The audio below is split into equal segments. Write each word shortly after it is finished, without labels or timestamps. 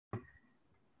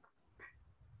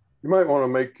You might want to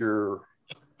make your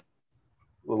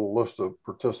little list of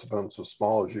participants as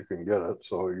small as you can get it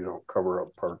so you don't cover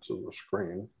up parts of the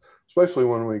screen, especially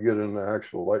when we get into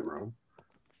actual Lightroom.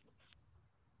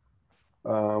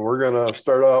 We're going to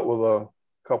start out with a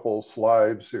couple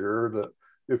slides here that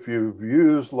if you've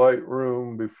used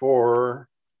Lightroom before,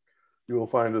 you will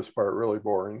find this part really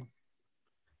boring.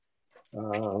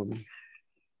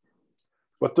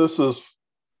 But this is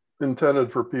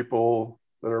intended for people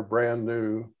that are brand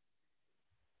new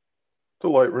to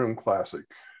Lightroom Classic.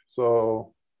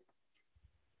 So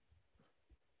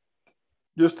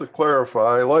just to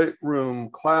clarify,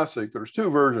 Lightroom Classic, there's two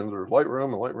versions. There's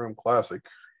Lightroom and Lightroom Classic.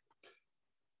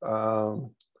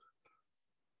 And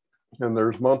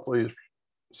there's monthly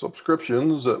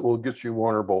subscriptions that will get you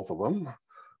one or both of them.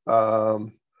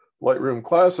 Lightroom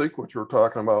Classic, which we're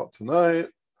talking about tonight,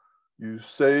 you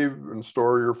save and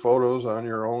store your photos on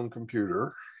your own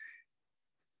computer,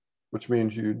 which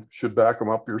means you should back them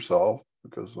up yourself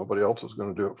because nobody else is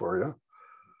going to do it for you.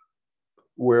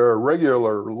 Where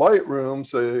regular Lightroom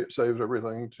saves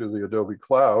everything to the Adobe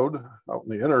Cloud out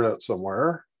in the internet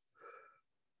somewhere,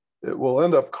 it will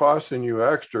end up costing you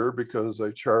extra because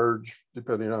they charge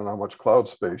depending on how much cloud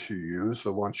space you use.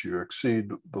 So once you exceed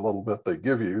the little bit they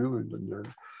give you,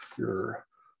 then your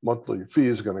monthly fee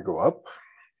is going to go up.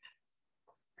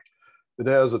 It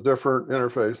has a different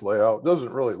interface layout. It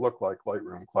doesn't really look like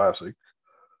Lightroom Classic.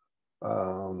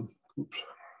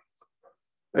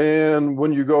 And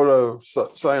when you go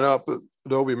to sign up,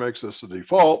 Adobe makes this the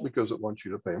default because it wants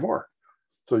you to pay more.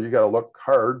 So you got to look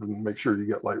hard and make sure you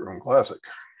get Lightroom Classic.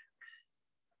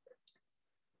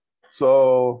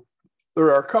 So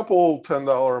there are a couple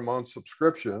 $10 a month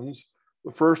subscriptions.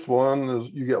 The first one is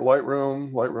you get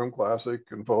Lightroom, Lightroom Classic,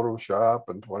 and Photoshop,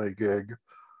 and 20 gig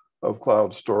of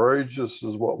cloud storage. This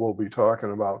is what we'll be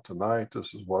talking about tonight.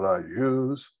 This is what I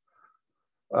use.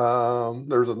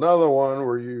 There's another one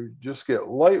where you just get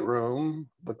Lightroom,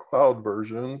 the cloud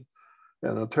version,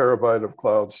 and a terabyte of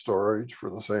cloud storage for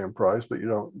the same price, but you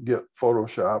don't get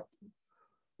Photoshop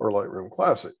or Lightroom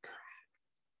Classic.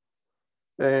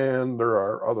 And there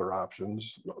are other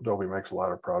options. Adobe makes a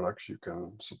lot of products you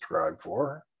can subscribe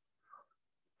for.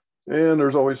 And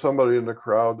there's always somebody in the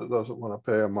crowd that doesn't want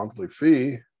to pay a monthly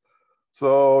fee.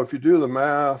 So if you do the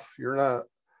math, you're not,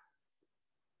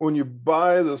 when you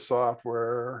buy the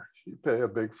software, you pay a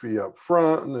big fee up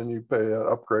front and then you pay an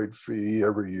upgrade fee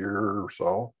every year or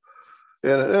so.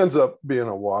 And it ends up being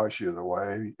a wash either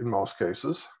way in most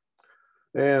cases.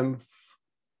 And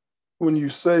when you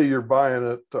say you're buying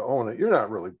it to own it, you're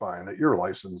not really buying it, you're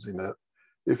licensing it.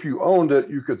 If you owned it,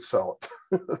 you could sell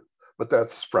it. But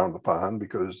that's frowned upon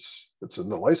because it's in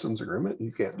the license agreement.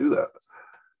 You can't do that.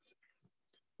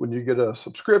 When you get a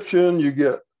subscription, you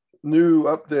get new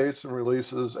updates and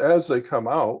releases as they come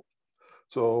out.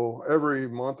 So every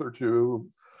month or two,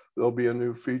 there'll be a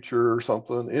new feature or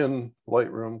something in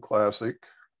Lightroom Classic.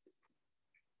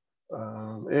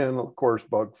 And of course,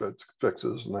 bug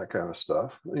fixes and that kind of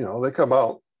stuff. You know, they come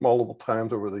out multiple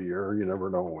times over the year. You never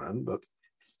know when, but.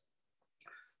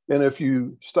 And if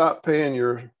you stop paying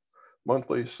your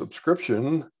monthly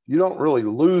subscription, you don't really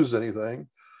lose anything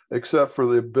except for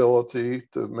the ability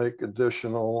to make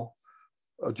additional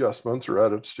adjustments or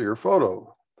edits to your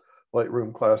photo.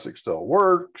 Lightroom Classic still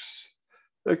works,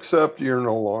 except you're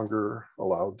no longer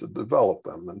allowed to develop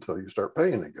them until you start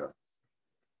paying again.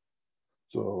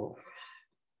 So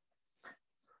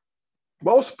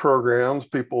most programs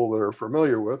people that are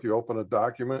familiar with, you open a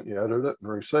document, you edit it and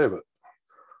resave it.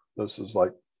 This is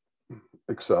like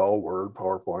Excel, Word,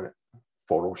 PowerPoint,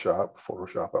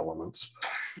 Photoshop Elements.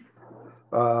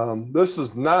 This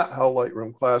is not how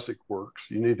Lightroom Classic works.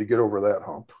 You need to get over that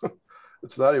hump.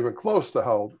 It's not even close to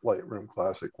how Lightroom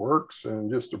Classic works. And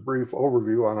just a brief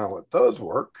overview on how it does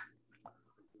work.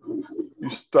 You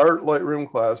start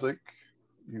Lightroom Classic,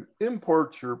 you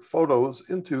import your photos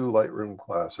into Lightroom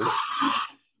Classic.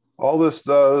 All this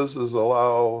does is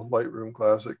allow Lightroom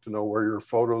Classic to know where your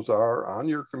photos are on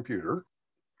your computer.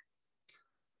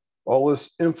 All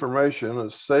this information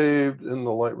is saved in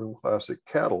the Lightroom Classic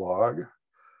catalog,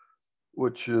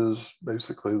 which is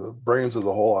basically the brains of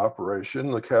the whole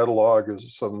operation. The catalog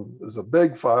is a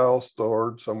big file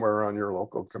stored somewhere on your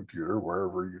local computer,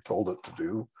 wherever you told it to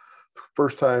do.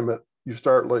 First time you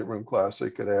start Lightroom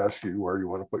Classic, it asks you where you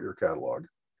want to put your catalog.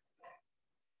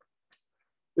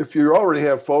 If you already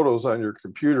have photos on your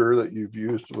computer that you've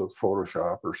used with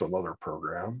Photoshop or some other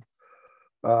program,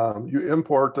 you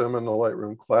import them in the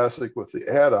Lightroom Classic with the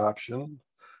add option,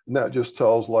 and that just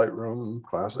tells Lightroom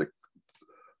Classic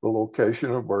the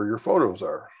location of where your photos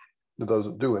are. It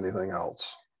doesn't do anything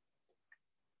else.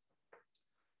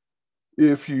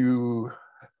 If you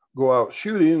go out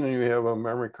shooting and you have a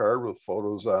memory card with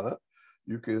photos on it,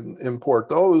 you can import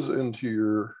those into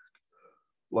your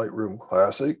Lightroom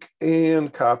Classic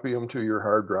and copy them to your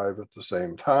hard drive at the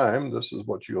same time. This is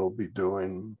what you'll be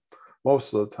doing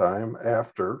most of the time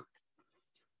after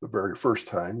the very first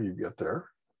time you get there.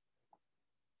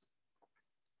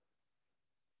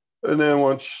 And then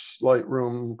once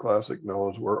Lightroom Classic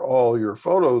knows where all your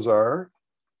photos are,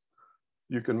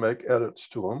 you can make edits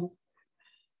to them.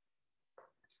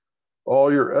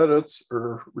 All your edits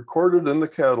are recorded in the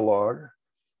catalog.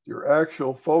 Your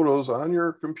actual photos on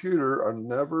your computer are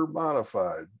never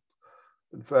modified.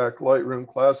 In fact, Lightroom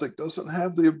Classic doesn't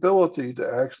have the ability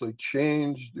to actually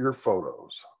change your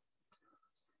photos.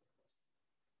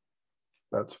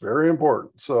 That's very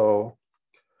important. So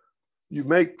you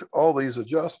make all these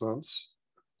adjustments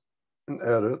and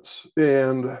edits,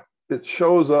 and it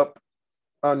shows up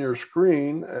on your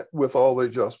screen with all the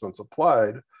adjustments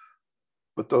applied,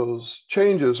 but those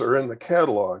changes are in the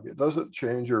catalog. It doesn't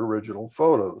change your original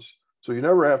photos. So you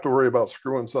never have to worry about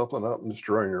screwing something up and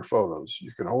destroying your photos.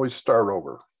 You can always start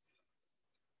over.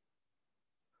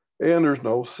 And there's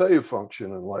no save function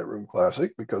in Lightroom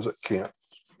Classic because it can't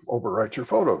overwrite your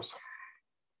photos.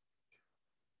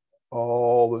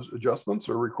 All the adjustments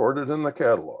are recorded in the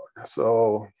catalog.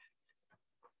 So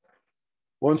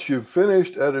once you've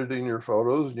finished editing your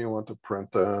photos and you want to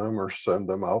print them or send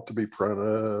them out to be printed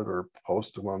or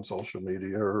post them on social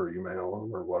media or email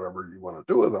them or whatever you want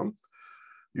to do with them,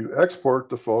 you export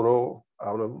the photo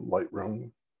out of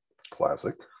Lightroom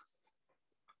Classic.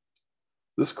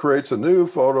 This creates a new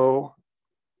photo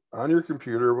on your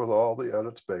computer with all the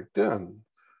edits baked in.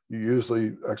 You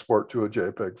usually export to a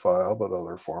JPEG file, but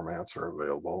other formats are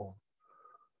available.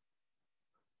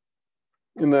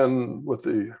 And then with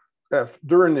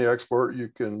during the export,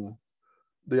 the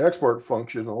export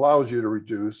function allows you to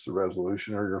reduce the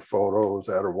resolution of your photos,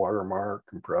 add a watermark,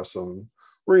 compress them,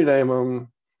 rename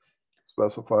them,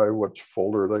 specify which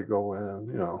folder they go in.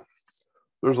 You know,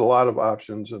 there's a lot of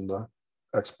options in the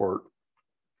export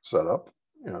setup,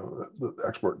 you know, the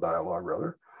export dialog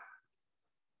rather.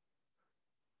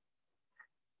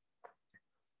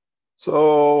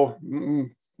 So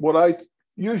what I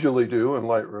usually do in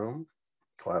Lightroom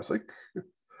Classic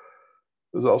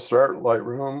is I'll start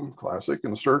Lightroom Classic,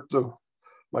 insert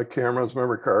my camera's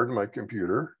memory card in my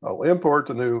computer. I'll import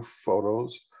the new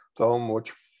photos, tell them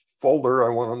which folder I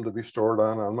want them to be stored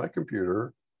on my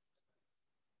computer.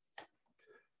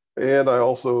 And I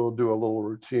also do a little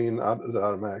routine that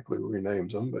automatically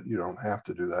renames them, but you don't have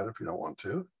to do that if you don't want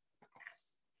to.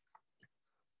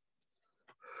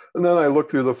 And then I look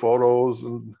through the photos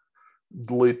and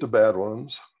delete the bad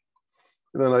ones.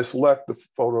 And then I select the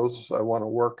photos I want to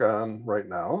work on right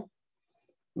now.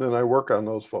 And then I work on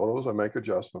those photos. I make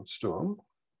adjustments to them.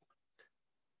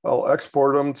 I'll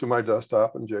export them to my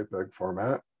desktop in JPEG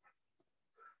format,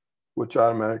 which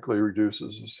automatically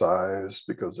reduces the size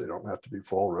because they don't have to be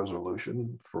full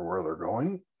resolution for where they're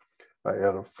going. I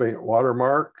add a faint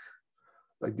watermark.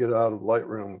 I get out of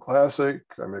Lightroom Classic.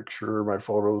 I make sure my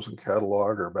photos and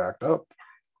catalog are backed up.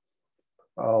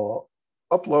 I'll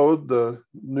upload the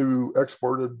new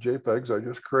exported JPEGs I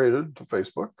just created to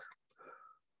Facebook.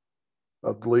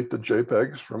 I'll delete the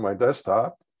JPEGs from my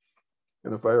desktop.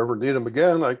 And if I ever need them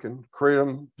again, I can create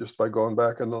them just by going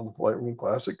back into Lightroom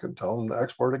Classic and tell them to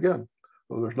export again.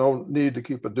 So there's no need to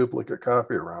keep a duplicate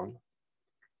copy around.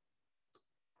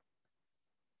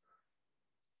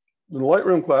 The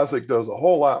Lightroom Classic does a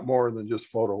whole lot more than just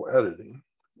photo editing.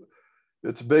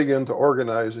 It's big into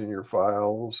organizing your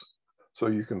files so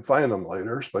you can find them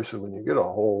later, especially when you get a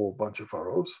whole bunch of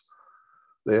photos.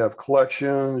 They have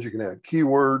collections. You can add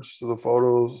keywords to the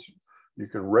photos. You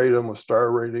can rate them with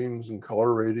star ratings and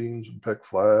color ratings and pick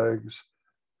flags.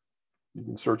 You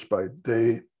can search by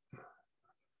date.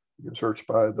 You can search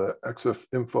by the EXIF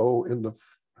info in the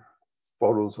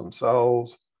photos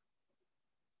themselves.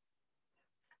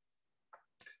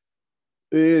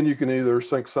 And you can either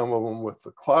sync some of them with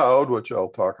the cloud, which I'll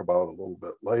talk about a little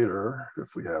bit later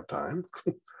if we have time.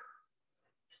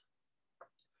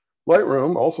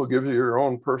 Lightroom also gives you your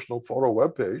own personal photo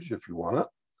web page if you want it.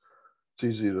 It's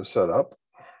easy to set up.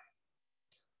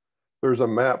 There's a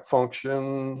map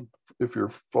function if your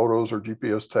photos are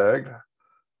GPS tagged.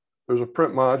 There's a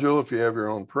print module if you have your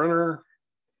own printer.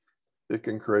 It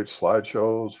can create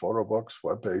slideshows, photo books,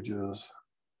 web pages.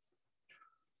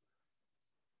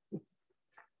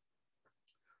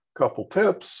 Couple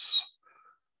tips.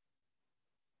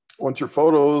 Once your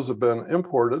photos have been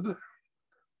imported,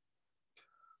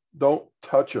 don't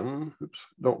touch them.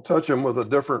 Don't touch them with a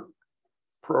different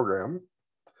program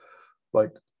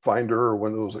like Finder or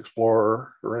Windows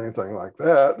Explorer or anything like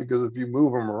that, because if you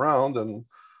move them around, and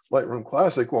Lightroom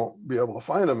Classic won't be able to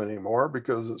find them anymore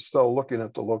because it's still looking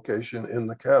at the location in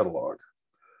the catalog.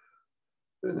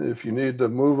 If you need to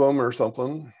move them or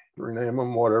something, rename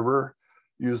them, whatever,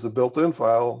 use the built-in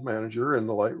file manager in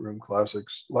the Lightroom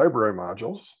Classic's library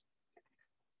modules.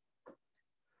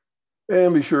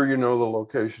 And be sure you know the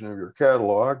location of your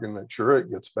catalog and make sure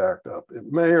it gets backed up.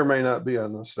 It may or may not be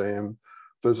on the same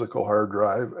physical hard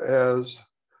drive as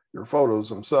your photos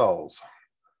themselves.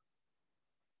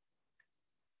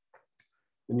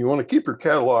 And you want to keep your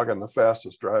catalog on the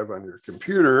fastest drive on your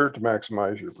computer to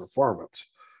maximize your performance.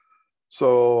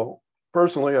 So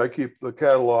personally, I keep the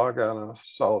catalog on a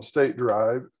solid state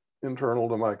drive internal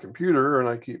to my computer, and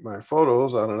I keep my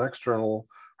photos on an external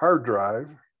hard drive,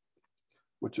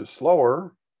 which is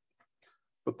slower,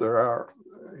 but there are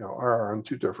on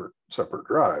two different separate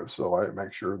drives. So I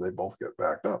make sure they both get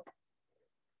backed up.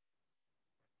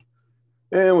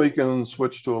 And we can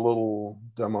switch to a little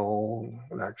demo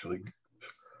and actually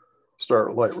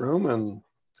start Lightroom and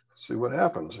see what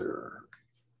happens here.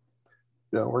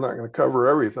 We're not going to cover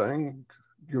everything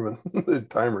given the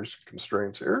time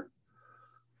constraints here.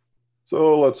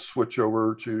 So let's switch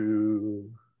over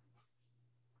to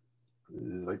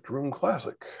Lightroom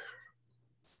Classic.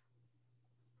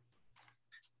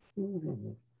 I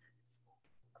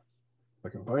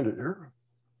can find it here.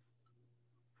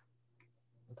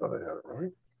 I thought I had it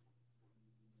right.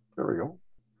 There we go.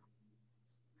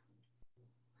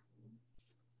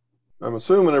 I'm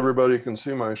assuming everybody can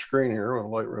see my screen here with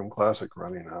Lightroom Classic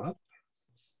running on it.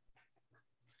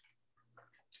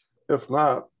 If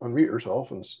not, unmute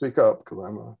yourself and speak up, because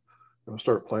I'm going to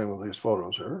start playing with these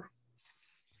photos here.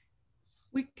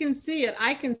 We can see it.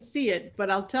 I can see it, but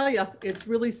I'll tell you, it's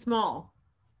really small.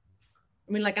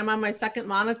 I mean, like I'm on my second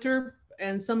monitor,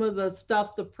 and some of the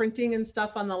stuff, the printing and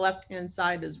stuff on the left-hand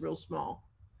side is real small.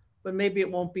 But maybe it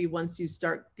won't be once you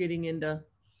start getting into.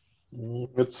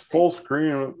 It's full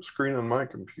screen on my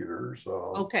computer,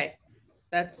 so. Okay,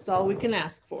 that's all we can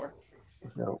ask for.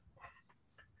 Yeah.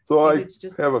 So I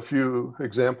have a few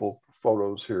example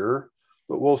photos here,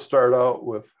 but we'll start out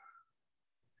with,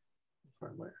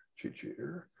 find my cheat sheet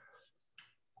here.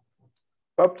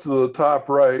 Up to the top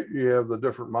right, you have the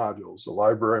different modules, the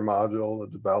library module, the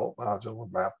develop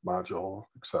module, the map module,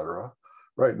 etc.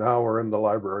 Right now we're in the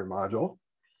library module.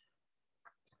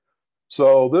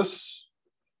 So this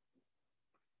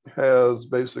has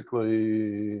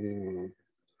basically,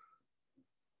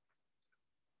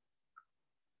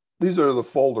 these are the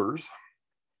folders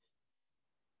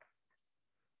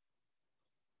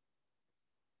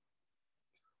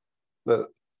that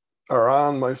are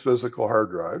on my physical hard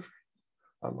drive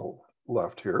on the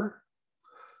left here.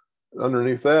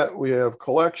 Underneath that, we have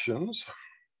collections,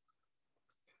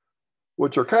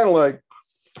 which are kind of like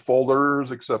folders,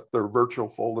 except they're virtual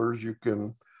folders. You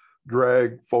can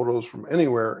drag photos from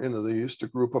anywhere into these to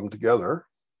group them together.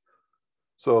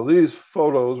 So these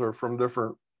photos are from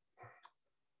different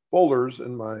folders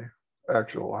in my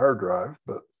actual hard drive,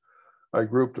 but I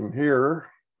grouped them here.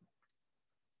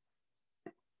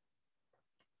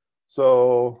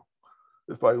 So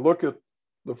if I look at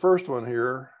the first one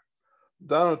here,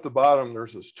 down at the bottom,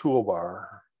 there's this toolbar,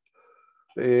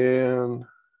 and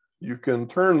you can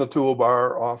turn the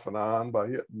toolbar off and on by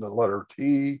hitting the letter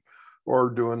T or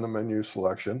doing the menu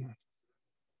selection.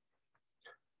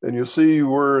 And you see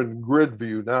we're in grid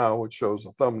view now, which shows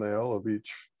a thumbnail of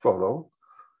each photo.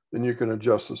 And you can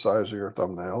adjust the size of your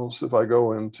thumbnails. If I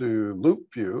go into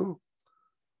loop view,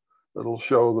 it'll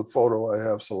show the photo I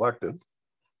have selected.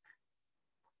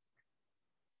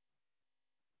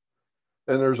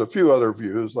 And there's a few other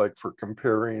views, like for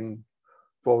comparing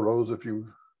photos, if you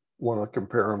want to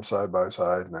compare them side by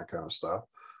side and that kind of stuff.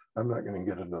 I'm not going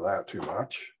to get into that too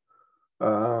much.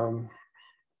 The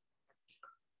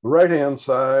right-hand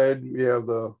side, we have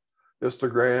the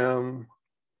histogram.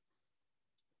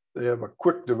 They have a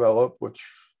quick develop, which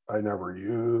I never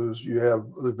use. You have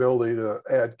the ability to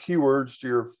add keywords to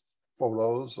your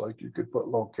photos, like you could put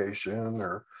location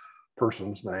or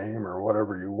person's name or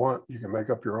whatever you want. You can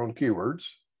make up your own keywords.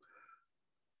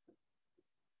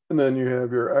 And then you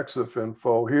have your EXIF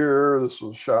info here. This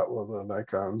was shot with a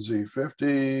Nikon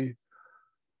Z50.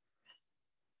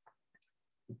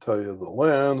 Tell you the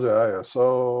lens, the ISO,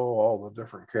 all the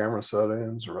different camera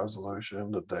settings, the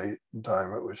resolution, the date and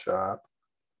time it was shot.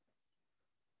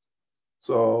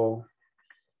 So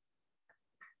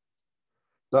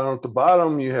down at the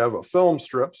bottom, you have a film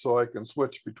strip, so I can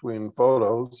switch between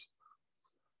photos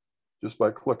just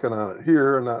by clicking on it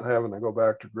here and not having to go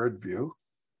back to grid view.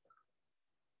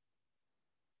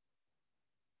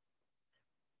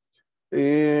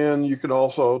 And you can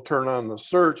also turn on the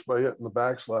search by hitting the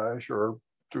backslash or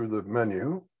through the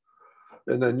menu.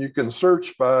 And then you can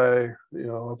search by,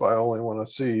 if I only want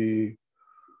to see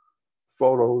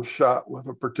photos shot with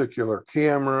a particular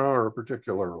camera or a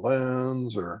particular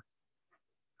lens,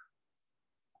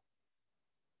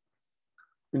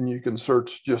 and you can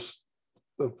search just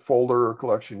the folder or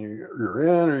collection you're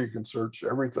in, or you can search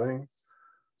everything.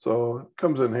 So it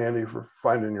comes in handy for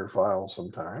finding your files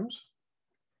sometimes.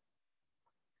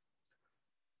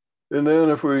 And then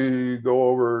if we go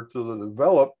over to the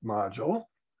develop module,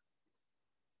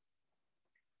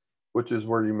 which is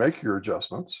where you make your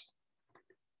adjustments.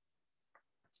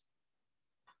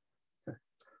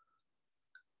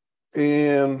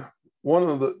 And one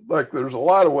of there's a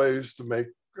lot of ways to make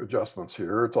adjustments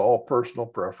here. It's all personal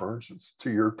preference. It's to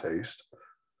your taste.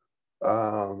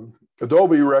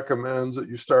 Adobe recommends that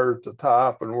you start at the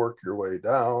top and work your way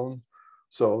down.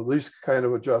 So these kind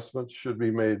of adjustments should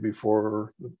be made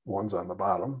before the ones on the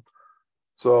bottom.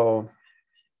 So,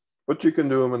 but you can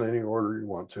do them in any order you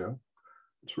want to.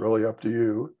 It's really up to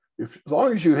you. As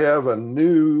long as you have a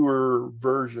newer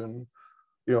version,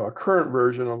 a current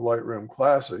version of Lightroom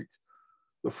Classic,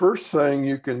 the first thing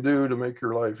you can do to make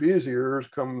your life easier is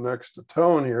come next to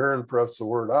tone here and press the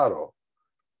word auto.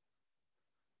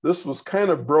 This was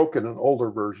kind of broken in older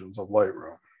versions of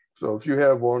Lightroom. So if you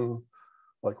have one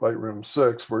like Lightroom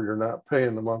 6 where you're not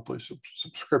paying the monthly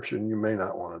subscription, you may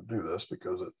not want to do this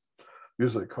because it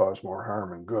usually caused more harm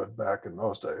than good back in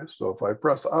those days. So if I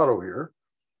press auto here,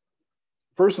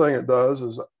 first thing it does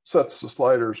is sets the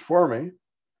sliders for me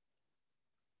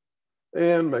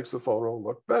and makes the photo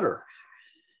look better.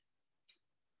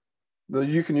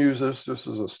 You can use this just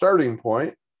as a starting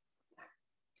point.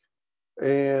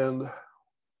 And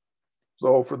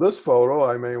so for this photo,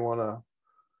 I may want to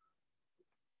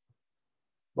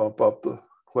bump up the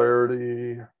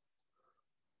clarity.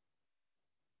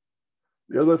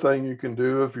 The other thing you can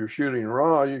do if you're shooting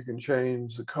raw, you can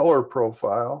change the color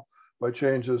profile. If I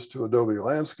change this to Adobe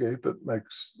Landscape, it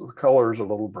makes the colors a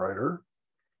little brighter.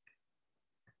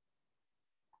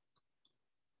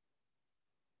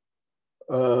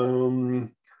 And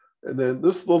then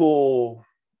this little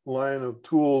line of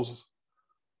tools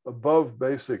above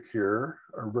basic here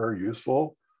are very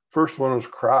useful. First one is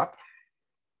crop.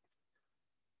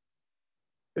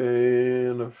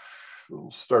 And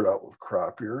we'll start out with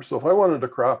crop here. So if I wanted to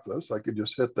crop this, I could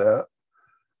just hit that.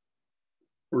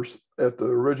 We're at the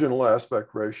original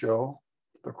aspect ratio.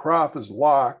 The crop is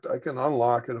locked. I can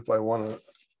unlock it if I want a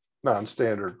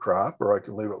non-standard crop, or I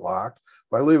can leave it locked.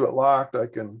 If I leave it locked, I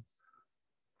can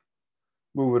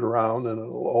move it around and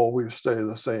it'll always stay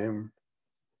the same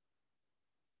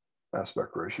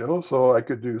aspect ratio. So I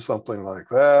could do something like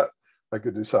that. I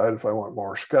could decide if I want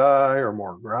more sky or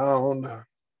more ground.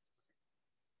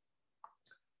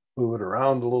 Move it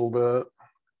around a little bit.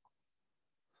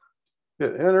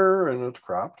 Hit enter and it's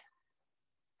cropped.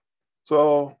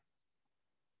 So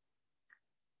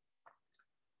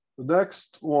the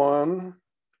next one,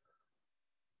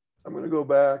 I'm going to go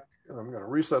back and I'm going to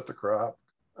reset the crop.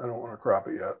 I don't want to crop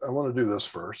it yet. I want to do this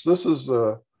first. This is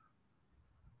the,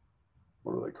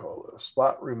 what do they call this?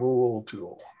 Spot removal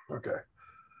tool. Okay.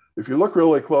 If you look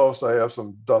really close, I have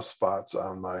some dust spots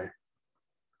on my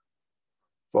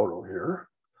photo here.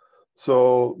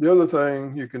 So the other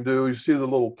thing you can do, you see the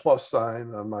little plus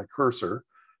sign on my cursor.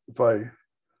 If I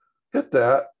hit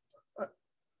that,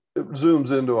 it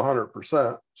zooms into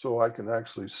 100%, so I can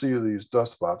actually see these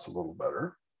dust spots a little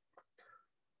better.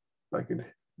 I can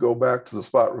go back to the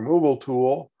spot removal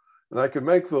tool, and I can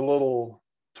make the little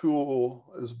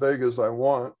tool as big as I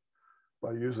want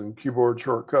by using keyboard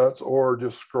shortcuts or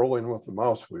just scrolling with the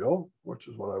mouse wheel, which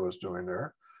is what I was doing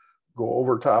there. Go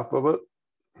over top of it,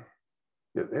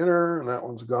 hit enter, and that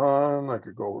one's gone. I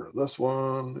could go over to this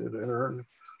one, hit enter, and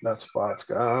that spot's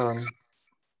gone.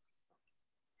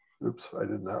 Oops, I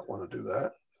did not want to do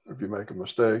that. If you make a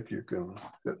mistake, you can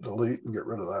hit delete and get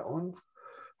rid of that one.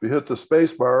 If you hit the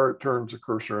space bar, it turns the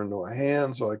cursor into a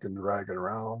hand, so I can drag it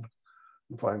around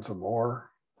and find some more.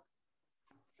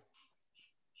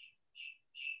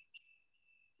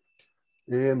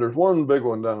 And there's one big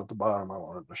one down at the bottom I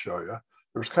wanted to show you.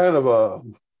 There's kind of a,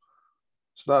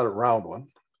 it's not a round one.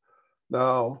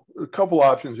 Now, a couple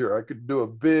options here. I could do a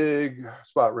big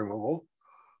spot removal,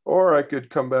 or I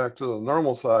could come back to the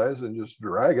normal size and just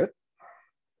drag it.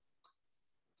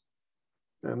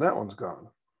 And that one's gone.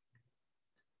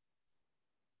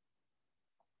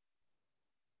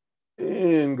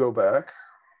 And go back.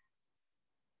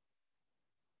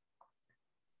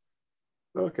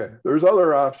 Okay, there's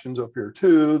other options up here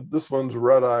too. This one's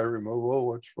red eye removal,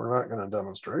 which we're not going to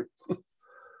demonstrate.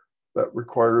 That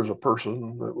requires a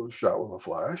person that was shot with a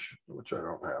flash, which I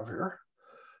don't have here.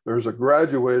 There's a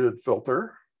graduated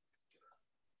filter.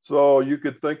 So you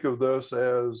could think of this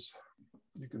as,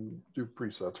 you can do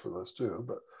presets for this too,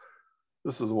 but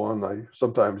this is one I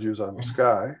sometimes use on the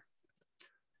sky,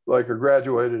 like a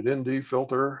graduated ND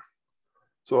filter.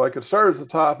 So I could start at the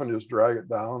top and just drag it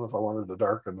down if I wanted to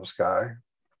darken the sky.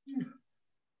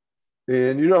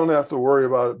 And you don't have to worry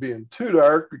about it being too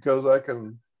dark because I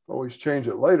can always change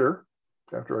it later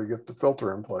after I get the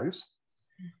filter in place.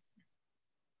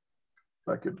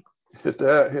 I could hit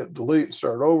that, hit delete,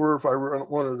 start over if I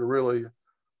wanted to really.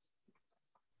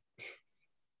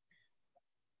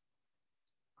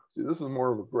 See, this is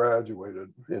more of a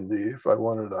graduated ND. If I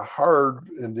wanted a hard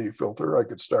ND filter, I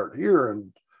could start here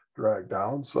and drag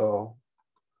down. So,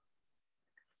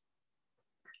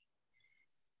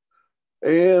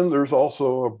 and there's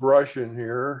also a brush in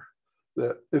here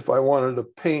that if I wanted to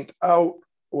paint out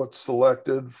what's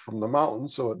selected from the mountain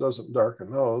so it doesn't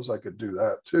darken those, I could do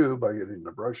that too by getting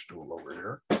the brush tool over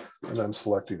here and then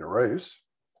selecting erase.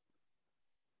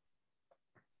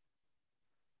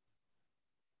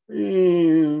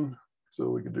 And so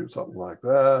we could do something like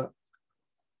that.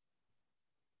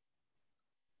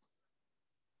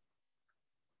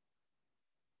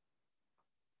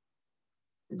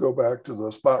 Go back to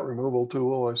the spot removal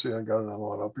tool. I see I got another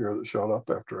one up here that showed up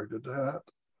after I did that.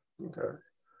 Okay.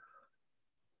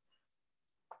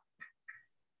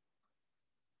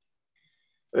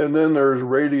 And then there's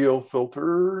radial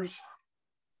filters.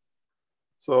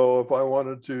 So if I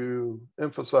wanted to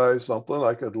emphasize something,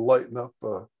 I could lighten up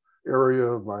an area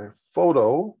of my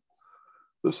photo.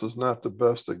 This is not the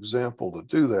best example to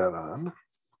do that on.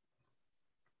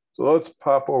 So let's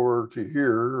pop over to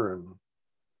here and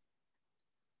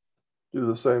do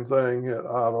the same thing, hit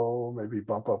auto, maybe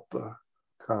bump up the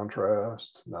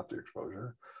contrast, not the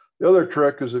exposure. The other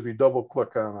trick is if you double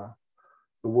click on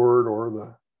the word or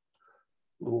the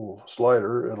little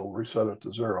slider, it'll reset it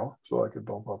to 0. So I could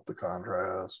bump up the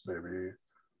contrast, maybe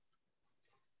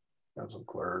add some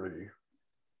clarity,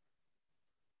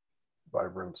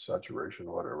 vibrance,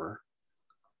 saturation, whatever.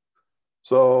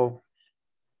 So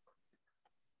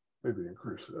maybe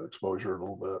increase the exposure a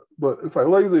little bit. But if I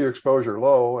leave the exposure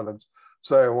low and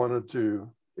say I wanted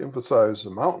to emphasize the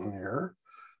mountain here,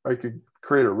 I could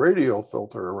create a radial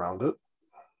filter around it.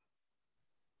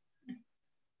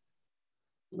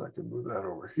 And I can move that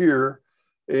over here.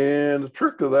 And the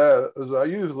trick to that is I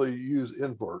usually use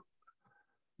invert.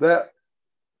 That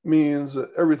means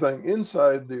that everything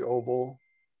inside the oval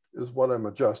is what I'm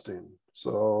adjusting.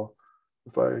 So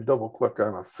if I double click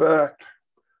on effect,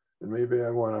 and maybe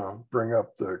I want to bring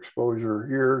up the exposure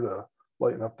here to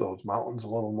lighten up those mountains a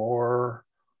little more,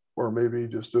 or maybe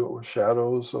just do it with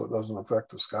shadows so it doesn't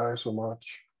affect the sky so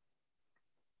much,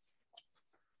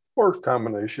 or a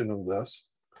combination of this.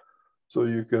 So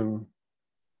you can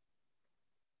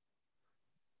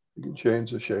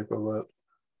change the shape of it.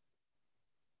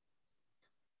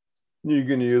 You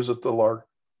can use it to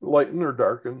lighten or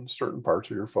darken certain parts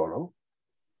of your photo.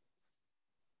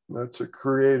 That's a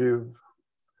creative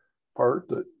part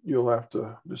that you'll have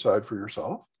to decide for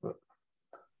yourself. But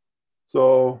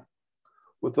so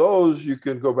with those, you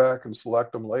can go back and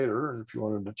select them later if you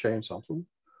wanted to change something.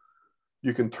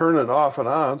 You can turn it off and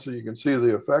on so you can see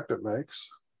the effect it makes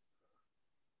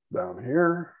down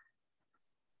here.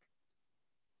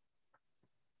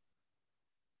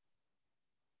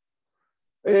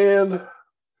 And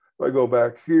if I go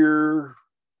back here,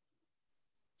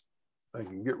 I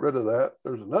can get rid of that.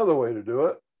 There's another way to do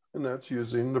it, and that's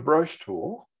using the brush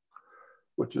tool,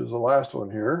 which is the last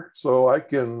one here. So I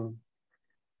can,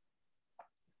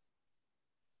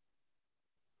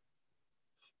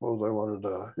 suppose I wanted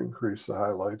to increase the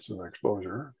highlights and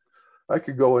exposure. I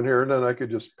could go in here and then I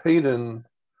could just paint in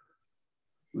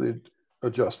the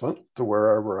adjustment to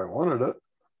wherever I wanted it.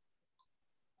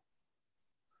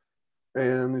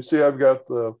 And you see I've got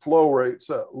the flow rate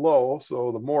set low,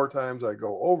 so the more times I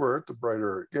go over it, the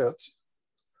brighter it gets.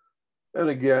 And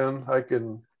again, I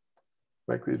can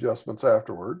make the adjustments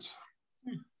afterwards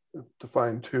to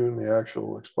fine tune the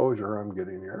actual exposure I'm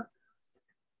getting here.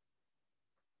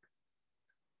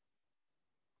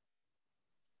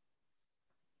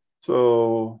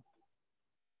 So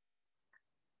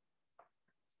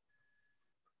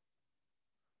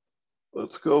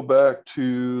let's go back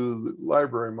to the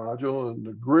library module and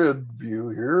the grid view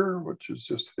here, which is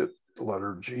just hit the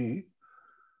letter G.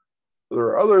 There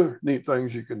are other neat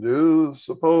things you can do.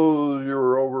 Suppose you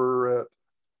were over at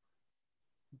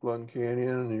Glen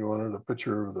Canyon and you wanted a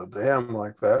picture of the dam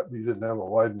like that, but you didn't have a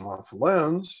wide enough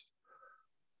lens.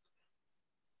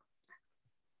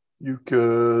 You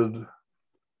could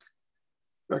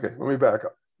Okay, let me back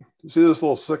up. You see this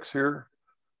little 6 here?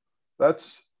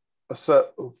 That's a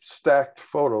set of stacked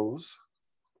photos.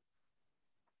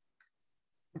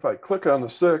 If I click on the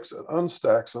 6, it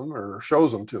unstacks them or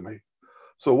shows them to me.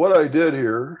 So what I did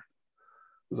here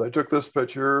is I took this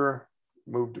picture,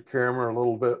 moved the camera a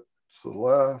little bit to the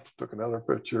left, took another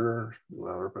picture,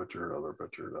 another picture, another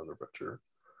picture, another picture.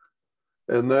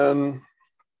 And then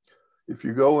if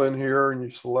you go in here and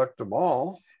you select them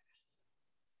all,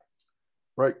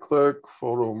 right click,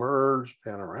 photo merge,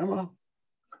 panorama.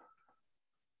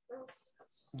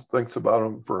 Thinks about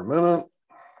them for a minute.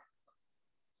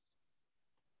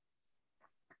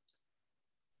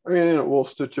 And it will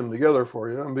stitch them together for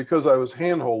you. And because I was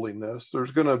hand holding this,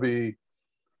 there's going to be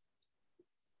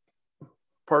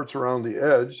parts around the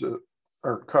edge that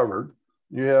aren't covered.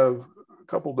 You have a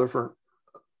couple different,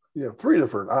 you have 3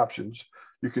 different options.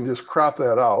 You can just crop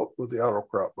that out with the auto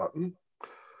crop button.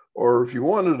 Or if you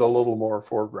wanted a little more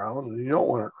foreground and you don't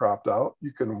want it cropped out,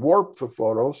 you can warp the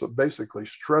photo, so basically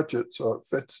stretch it so it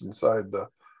fits inside the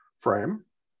frame.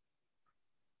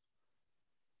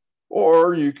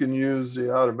 Or you can use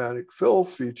the automatic fill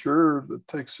feature that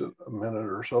takes a minute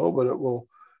or so, but it will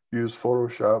use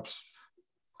Photoshop's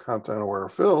content aware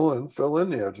fill and fill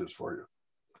in the edges for you.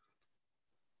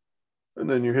 And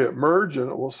then you hit merge and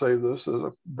it will save this as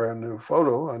a brand new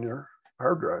photo on your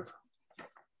hard drive.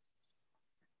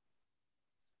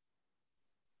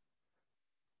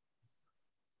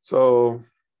 So,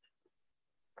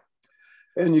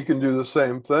 and you can do the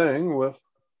same thing with,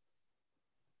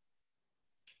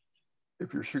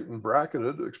 if you're shooting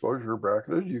bracketed, exposure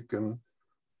bracketed, you can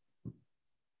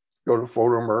go to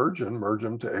photo merge and merge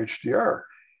them to HDR.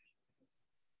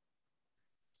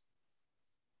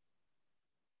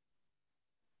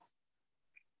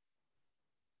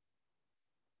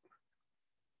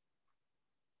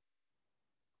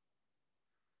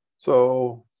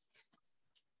 So,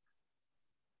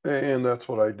 and that's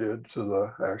what I did to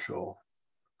the actual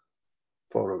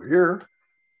photo here.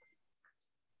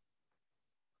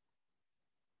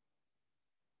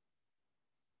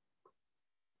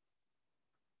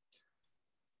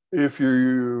 If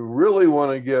you really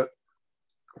want to get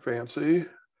fancy, you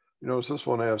notice this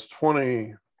one has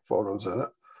 20 photos in it.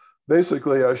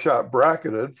 Basically, I shot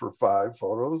bracketed for 5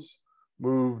 photos,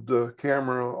 moved the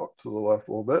camera up to the left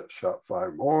a little bit, shot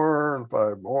 5 more and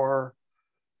 5 more.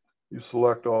 You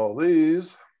select all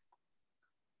these,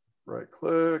 right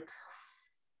click,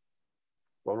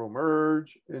 photo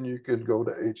merge, and you could go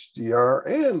to HDR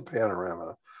and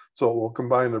panorama. So we'll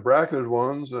combine the bracketed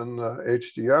ones and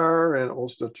HDR, and it will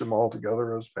stitch them all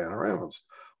together as panoramas,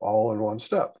 all in one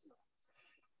step,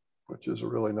 which is a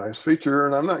really nice feature.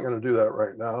 And I'm not going to do that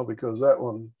right now because that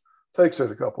one takes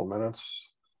it a couple minutes.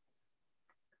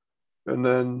 And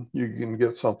then you can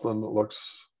get something that looks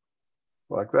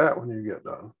like that when you get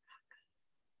done.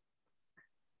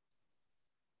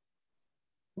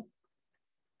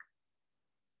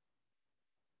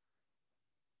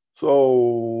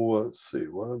 So let's see,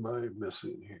 what am I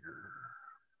missing here?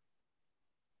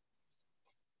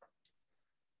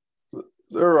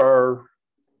 There are,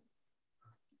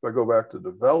 if I go back to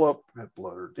develop, hit the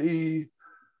letter D.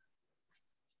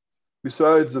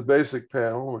 Besides the basic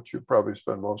panel, which you probably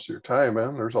spend most of your time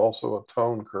in, there's also a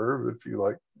tone curve if you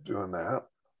like doing that.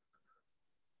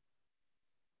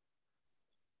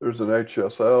 There's an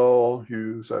HSL,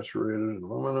 hue, saturated, and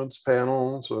luminance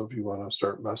panel. So if you want to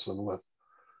start messing with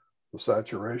the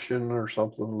saturation or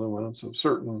something, luminance of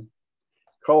certain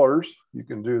colors, you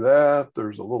can do that.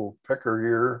 There's a little picker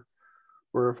here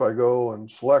where if I go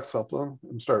and select something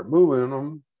and start moving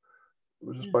them,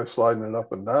 just by sliding it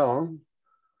up and down,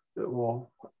 it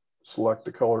will select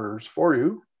the colors for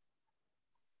you.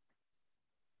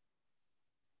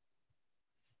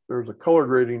 There's a color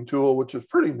grading tool, which is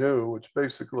pretty new, which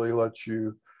basically lets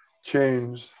you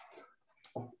change,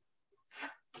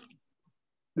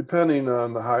 depending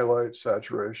on the highlight,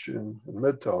 saturation, and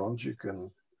midtones, you can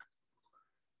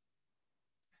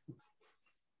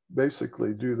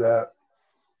basically do that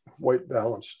white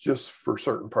balance just for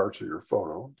certain parts of your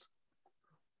photo.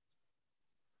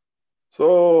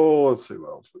 So let's see what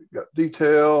else we got.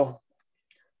 Detail,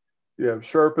 you have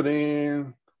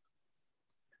sharpening,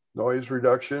 noise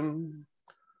reduction.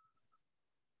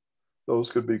 Those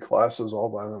could be classes all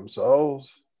by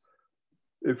themselves.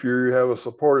 If you have a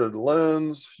supported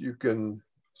lens, you can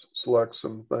select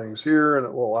some things here and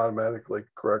it will automatically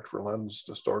correct for lens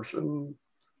distortion.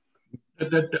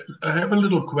 I have a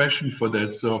little question for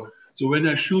that. So when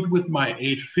I shoot with my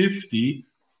 850,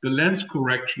 the lens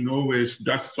correction always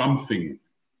does something.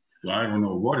 I don't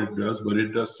know what it does, but it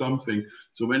does something.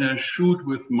 So when I shoot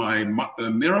with my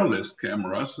mirrorless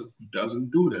cameras, it doesn't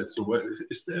do that. So what,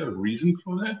 is there a reason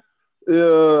for that?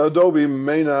 Adobe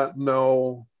may not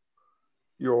know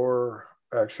your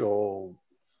actual,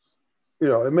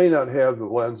 it may not have the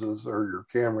lenses or your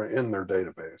camera in their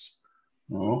database.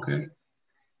 Oh, okay.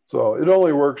 So it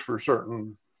only works for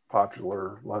certain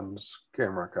popular lens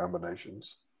camera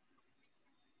combinations.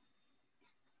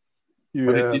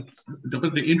 But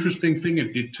the interesting thing,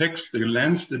 it detects the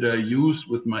lens that I use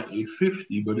with my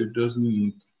A50, but it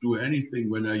doesn't do anything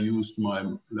when I use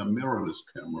the mirrorless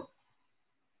camera.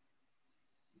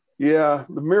 Yeah,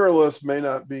 the mirrorless may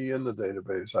not be in the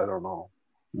database. I don't know.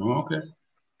 Oh, okay.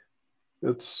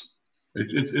 It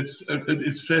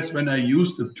says when I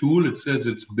use the tool, it says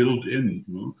it's built in.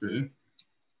 Okay.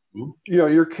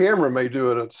 Your camera may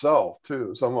do it itself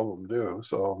too. Some of them do.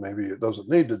 So maybe it doesn't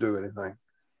need to do anything.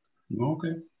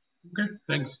 Okay. Okay,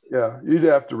 thanks. Yeah, you'd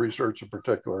have to research a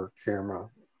particular camera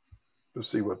to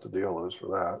see what the deal is for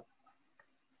that.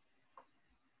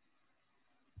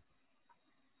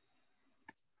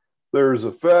 There's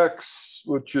effects,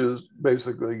 which is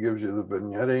basically gives you the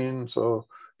vignetting. So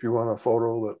if you want a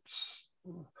photo that's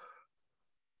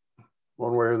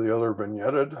one way or the other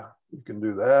vignetted, you can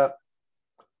do that.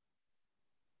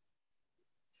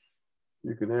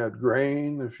 You can add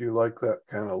grain if you like that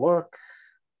kind of look.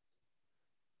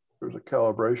 There's a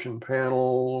calibration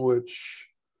panel, which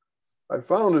I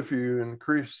found if you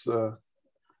increase the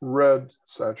red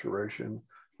saturation,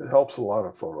 it helps a lot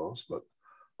of photos. But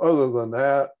other than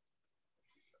that,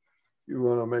 you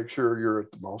want to make sure you're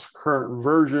at the most current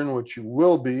version, which you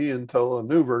will be until a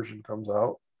new version comes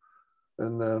out.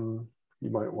 And then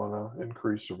you might want to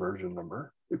increase the version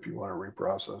number if you want to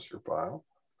reprocess your file.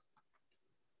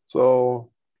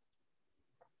 So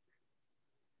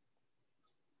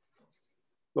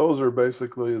those are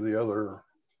basically the other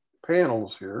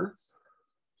panels here.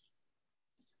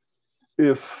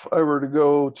 If I were to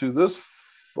go to this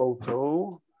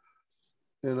photo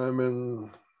and I'm in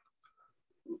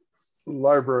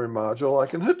library module, I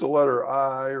can hit the letter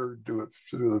I or do it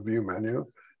through the view menu,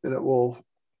 and it will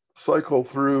cycle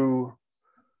through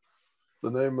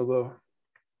the name of the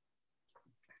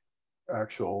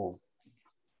actual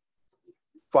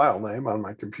file name on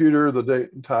my computer, the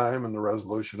date and time, and the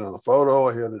resolution of the photo.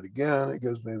 I hit it again, it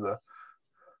gives me the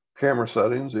camera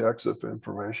settings, the EXIF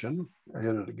information. I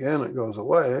hit it again, it goes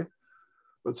away.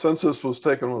 But since this was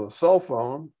taken with a cell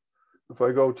phone, if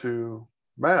I go to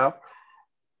map,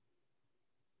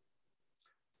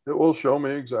 it will show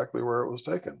me exactly where it was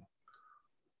taken.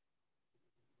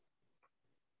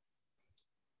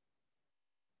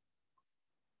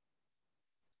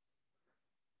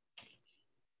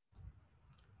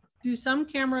 Do some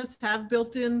cameras have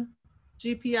built-in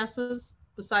GPSs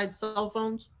besides cell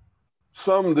phones?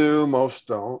 Some do, most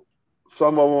don't.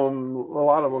 Some of them, a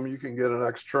lot of them, you can get an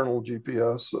external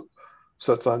GPS that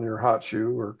sits on your hot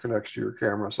shoe or connects to your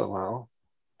camera somehow.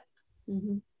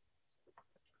 Mm-hmm.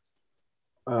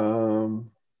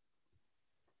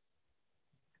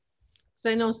 So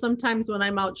I know sometimes when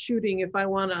I'm out shooting, if I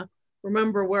want to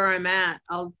remember where I'm at,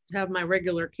 I'll have my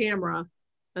regular camera,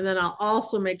 and then I'll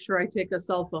also make sure I take a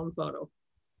cell phone photo.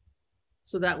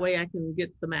 So that way I can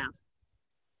get the map.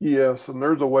 Yes, and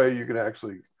there's a way you can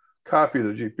actually copy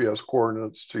the GPS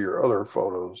coordinates to your other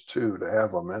photos too, to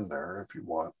have them in there if you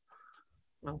want.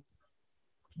 Well,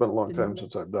 it's been a long time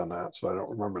since I've done that, so I don't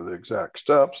remember the exact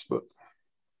steps, but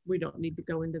we don't need to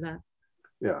go into that.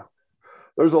 Yeah,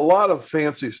 there's a lot of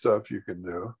fancy stuff you can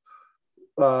do.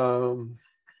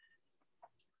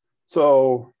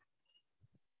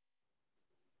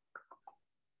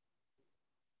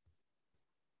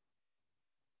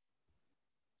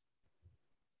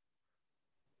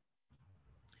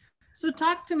 So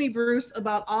talk to me, Bruce,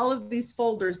 about all of these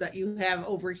folders that you have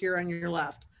over here on your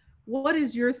left. What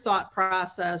is your thought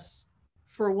process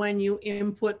for when you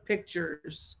input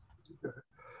pictures? Okay.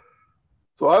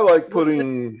 So I like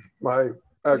putting my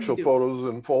actual photos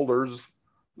in folders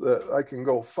that I can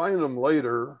go find them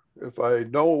later. If I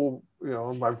know,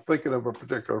 I'm thinking of a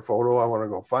particular photo, I want to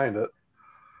go find it.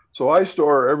 So I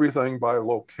store everything by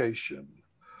location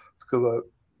because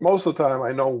most of the time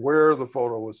I know where the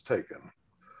photo was taken.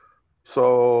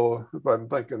 So if I'm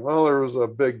thinking, well, there was a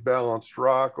big balanced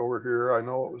rock over here, I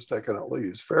know it was taken at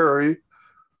Lee's Ferry.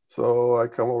 So I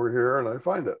come over here and I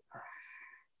find it.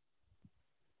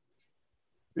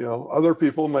 Other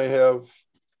people may have,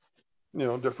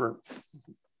 different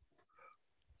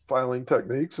filing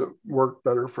techniques that work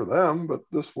better for them, but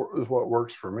this is what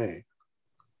works for me.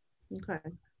 Okay.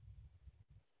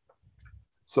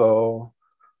 So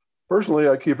personally,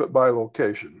 I keep it by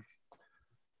location.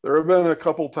 There have been a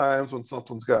couple times when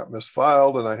something's got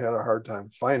misfiled and I had a hard time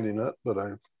finding it, but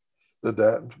I did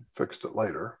that and fixed it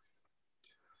later.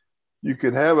 You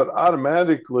can have it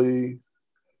automatically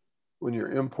when you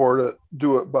import it,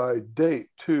 do it by date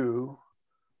too,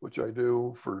 which I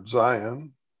do for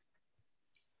Zion,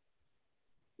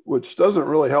 which doesn't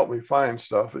really help me find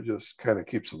stuff. It just kind of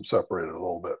keeps them separated a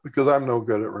little bit because I'm no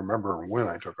good at remembering when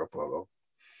I took a photo.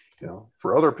 You know,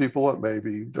 for other people, it may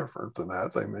be different than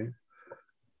that. They may,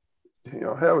 you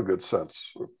know, have a good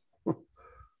sense.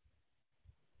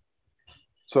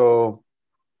 So,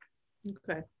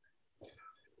 Okay.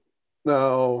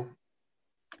 now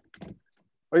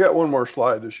I got one more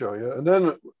slide to show you. And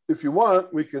then if you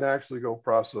want, we can actually go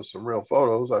process some real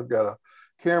photos. I've got a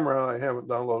camera. I haven't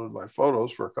downloaded my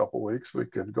photos for a couple of weeks. We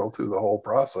could go through the whole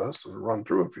process and run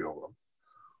through a few of them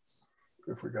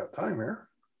if we got time here.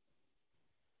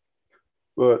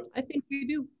 But I think we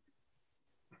do.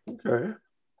 okay.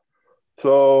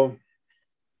 So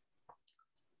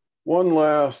one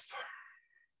last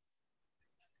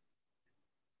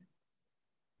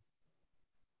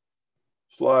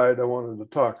slide I wanted to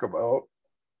talk about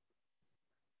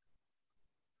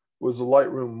was the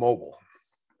Lightroom Mobile.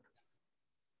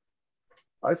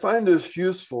 I find this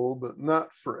useful, but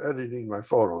not for editing my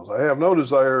photos. I have no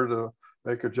desire to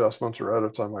make adjustments or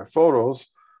edits on my photos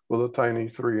with a tiny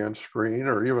 3-inch screen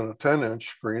or even a 10-inch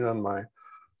screen on my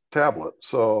tablet.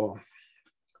 So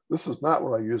this is not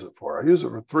what I use it for. I use it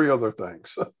for 3 other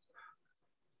things.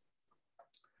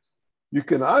 You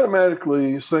can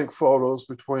automatically sync photos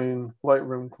between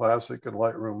Lightroom Classic and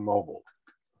Lightroom Mobile.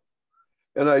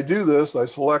 And I do this, I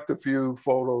select a few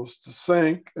photos to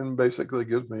sync and basically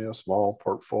gives me a small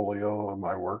portfolio of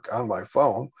my work on my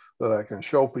phone that I can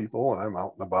show people when I'm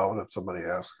out and about if somebody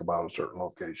asks about a certain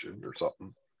location or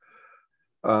something.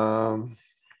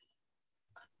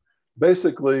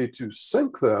 Basically to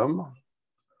sync them,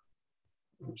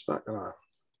 I'm just not gonna,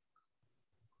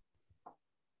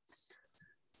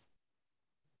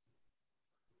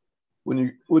 when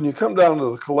you come down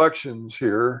to the collections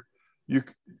here, you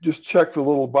just check the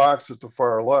little box at the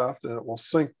far left and it will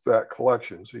sync that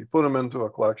collection. So you put them into a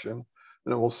collection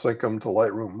and it will sync them to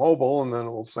Lightroom Mobile, and then it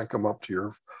will sync them up to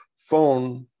your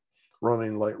phone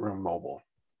running Lightroom Mobile.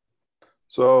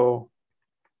 So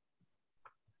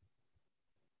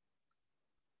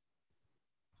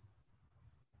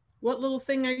What little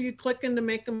thing are you clicking to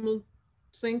make them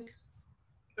sync?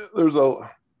 there's a,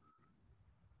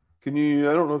 I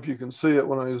don't know if you can see it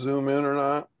when I zoom in or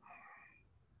not,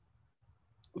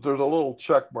 but there's a little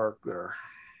check mark there.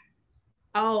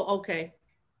 Oh, okay.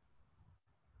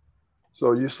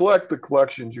 So you select the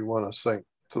collections you want to sync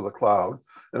to the cloud.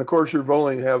 And of course, you've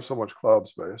only have so much cloud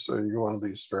space, so you want to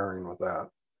be sparing with that.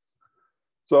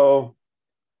 So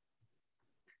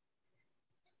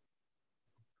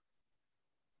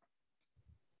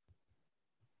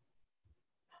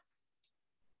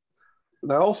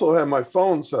and I also have my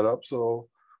phone set up. So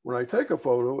when I take a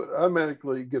photo, it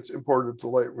automatically gets imported to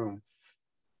Lightroom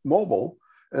Mobile,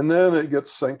 and then it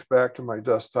gets synced back to my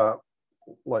desktop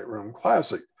Lightroom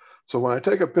Classic. So when I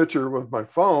take a picture with my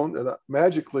phone, it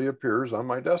magically appears on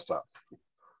my desktop,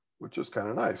 which is kind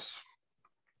of nice.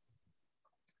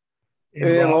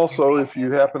 And also, if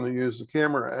you happen to use the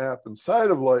camera app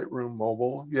inside of Lightroom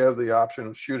Mobile, you have the option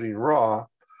of shooting RAW,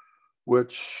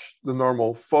 which the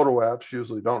normal photo apps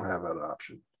usually don't have that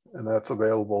option. And that's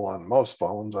available on most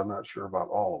phones. I'm not sure about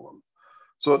all of them.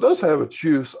 So it does have its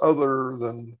use other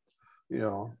than, you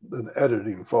know, than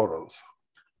editing photos.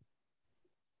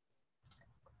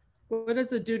 What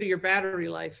does it do to your battery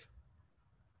life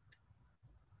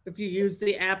if you use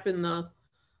the app in the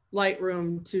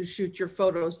Lightroom to shoot your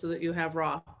photos so that you have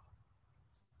RAW?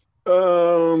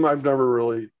 I've never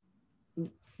really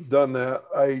done that.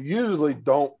 I usually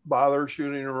don't bother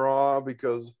shooting RAW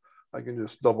because I can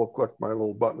just double click my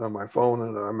little button on my phone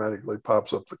and it automatically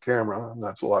pops up the camera, and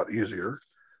that's a lot easier.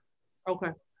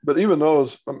 Okay. But even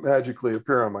those magically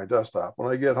appear on my desktop.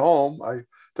 When I get home, I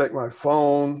take my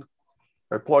phone,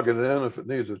 I plug it in if it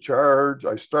needs a charge.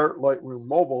 I start Lightroom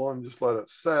Mobile and just let it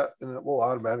set, and it will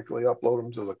automatically upload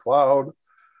them to the cloud.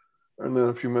 And then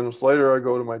a few minutes later, I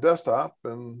go to my desktop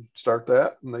and start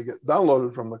that, and they get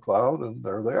downloaded from the cloud, and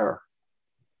there they are.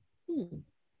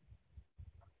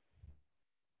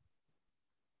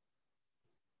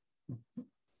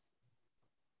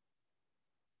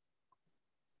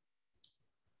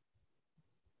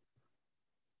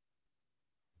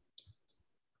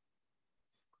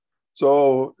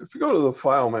 So if you go to the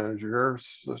file manager,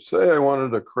 so say I wanted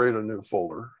to create a new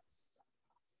folder.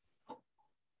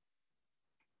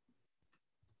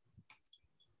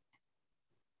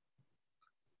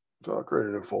 So I'll create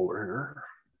a new folder here.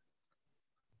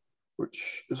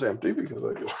 which is empty because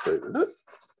I just created it.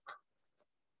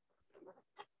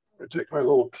 I take my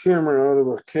little camera out of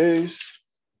the case.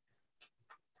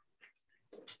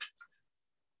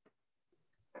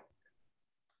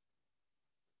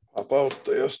 Pop out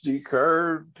the SD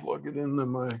card, plug it into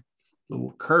my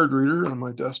little card reader on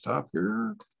my desktop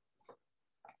here.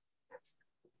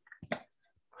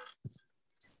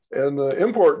 And the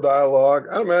import dialog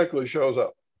automatically shows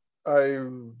up.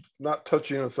 I'm not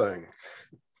touching a thing.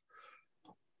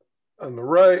 On the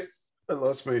right, it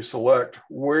lets me select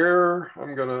where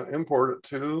I'm going to import it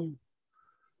to.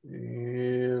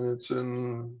 And it's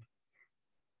in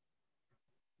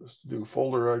this new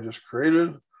folder I just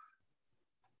created.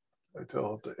 I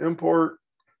tell it to import.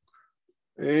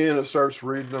 And it starts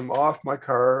reading them off my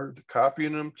card,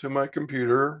 copying them to my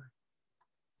computer.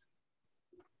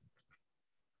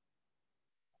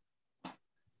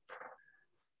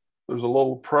 There's a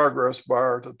little progress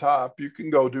bar at the top. You can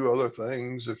go do other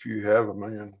things if you have a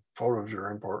million photos you're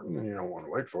importing and you don't want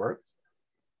to wait for it.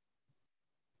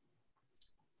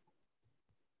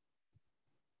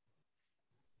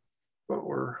 But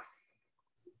we're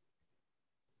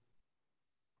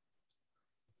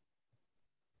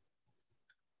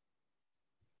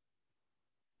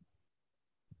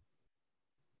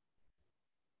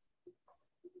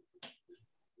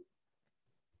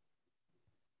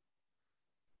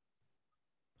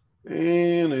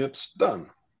and it's done.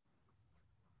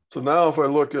 So now if I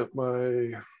look at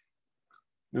my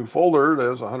new folder, it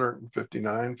has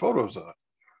 159 photos in it.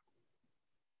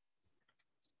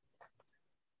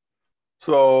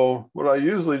 So what I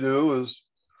usually do is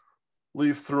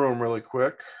leaf through them really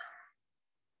quick.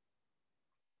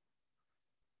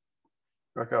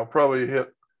 Like I'll probably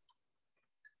hit,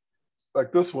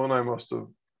 like this one, I must have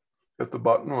hit the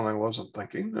button when I wasn't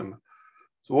thinking. And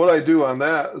so what I do on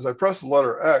that is I press the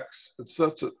letter X, it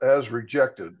sets it as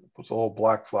rejected. It puts a little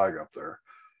black flag up there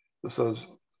that says,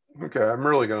 okay, I'm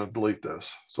really going to delete this.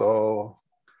 So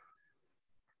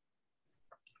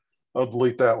I'll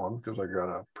delete that one because I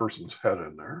got a person's head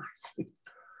in there.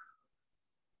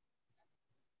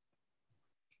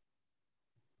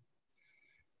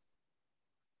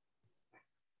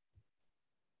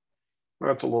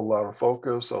 That's a little out of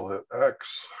focus. I'll hit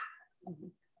X.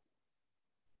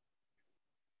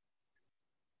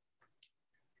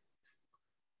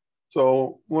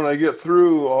 So when I get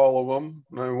through all of them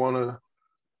and I want to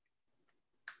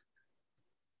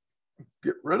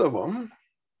get rid of them,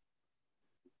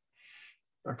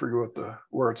 I forget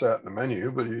where it's at in the menu,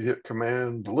 but you hit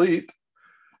Command Delete,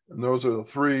 and those are the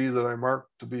three that I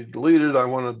marked to be deleted. I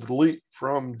want to delete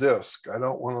from disk. I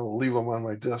don't want to leave them on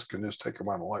my disk and just take them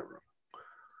on the Lightroom.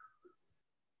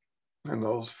 And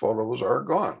those photos are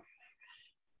gone.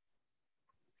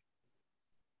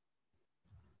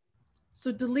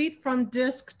 So delete from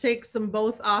disk takes them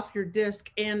both off your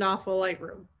disk and off of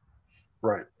Lightroom.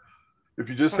 Right. If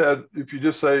you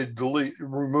just say delete,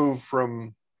 remove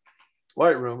from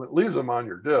Lightroom, it leaves them on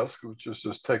your disk, which is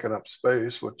just taking up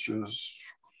space, which is,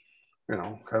 you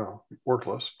know, kind of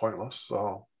worthless, pointless.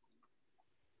 So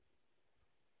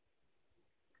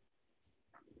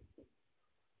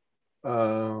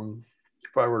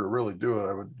if I were to really do it,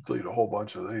 I would delete a whole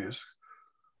bunch of these.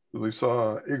 We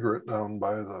saw an egret down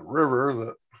by the river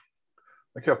that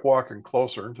I kept walking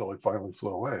closer until he finally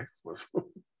flew away.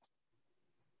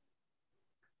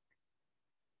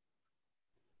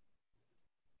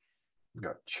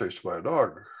 Got chased by a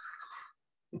dog.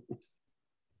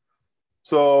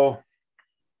 So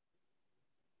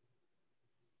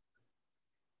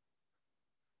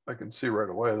I can see right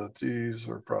away that these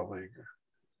are probably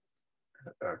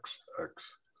X.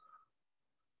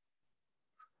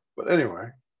 But anyway,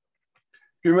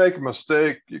 if you make a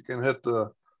mistake, you can hit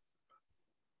the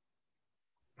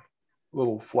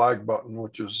little flag button,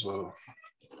 which is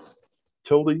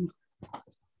tilde,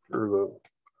 or the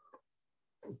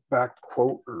back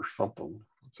quote or something.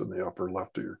 It's in the upper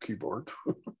left of your keyboard.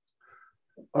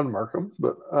 Unmark them,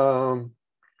 but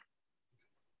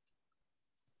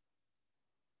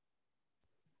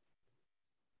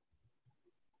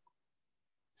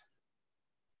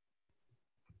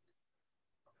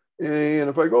and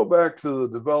if I go back to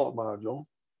the develop module,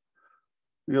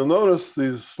 you'll notice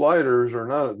these sliders are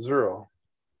not at 0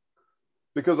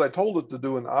 because I told it to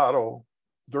do an auto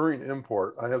during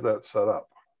import. I have that set up.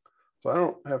 So I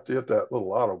don't have to hit that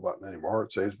little auto button anymore.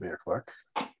 It saves me a click.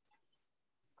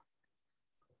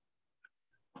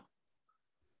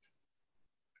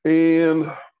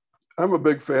 And I'm a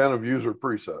big fan of user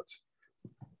presets.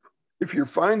 If you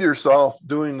find yourself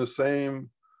doing the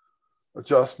same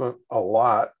adjustment a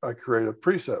lot, I create a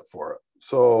preset for it.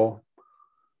 So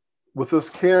with this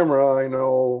camera, I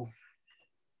know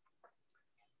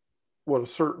what a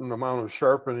certain amount of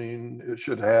sharpening it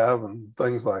should have and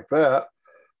things like that.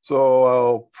 So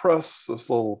I'll press this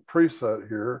little preset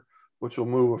here, which will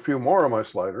move a few more of my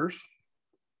sliders.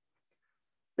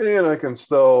 And I can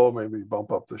still maybe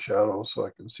bump up the shadow so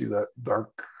I can see that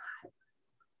dark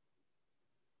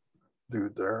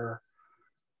dude there.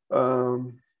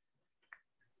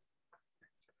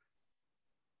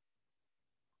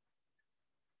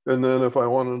 And then if I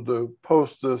wanted to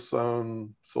post this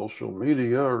on social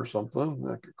media or something,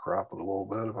 I could crop it a little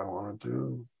bit if I wanted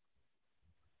to.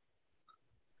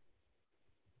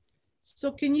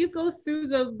 So can you go through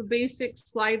the basic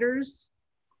sliders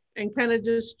and kind of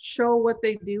just show what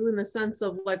they do in the sense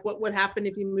of like what would happen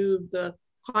if you move the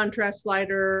contrast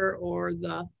slider or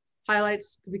the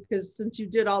highlights? Because since you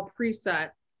did all preset,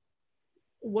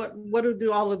 what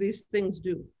do all of these things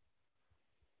do?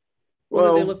 What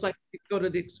do they look like if you go to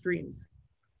the extremes?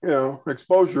 You know,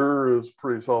 exposure is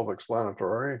pretty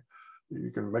self-explanatory.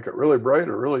 You can make it really bright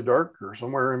or really dark or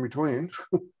somewhere in between.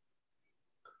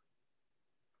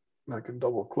 I can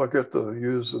double click it to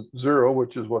use 0,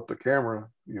 which is what the camera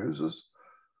uses.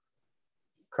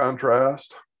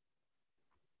 Contrast.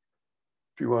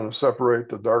 If you want to separate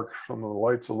the dark from the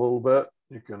lights a little bit,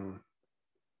 you can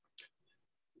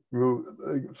move.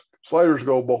 Sliders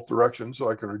go both directions, so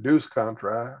I can reduce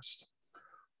contrast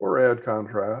or add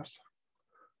contrast.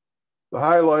 The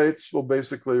highlights will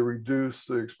basically reduce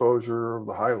the exposure of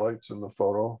the highlights in the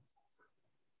photo.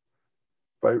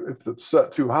 If it's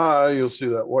set too high, you'll see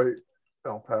that white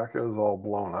alpaca is all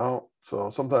blown out. So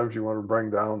sometimes you want to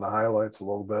bring down the highlights a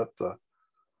little bit to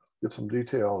get some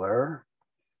detail there.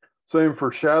 Same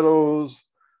for shadows.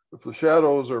 If the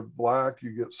shadows are black,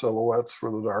 you get silhouettes for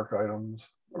the dark items,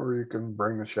 or you can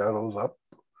bring the shadows up,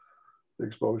 the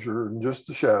exposure and just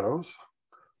the shadows,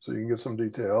 so you can get some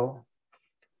detail.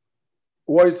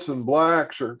 Whites and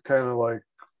blacks are kind of like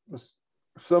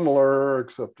similar,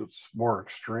 except it's more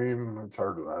extreme. It's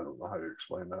hard to, I don't know how to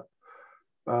explain that.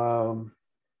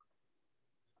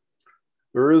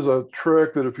 There is a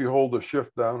trick that if you hold the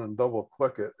shift down and double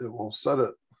click it, it will set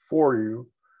it for you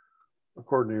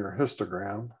according to your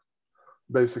histogram.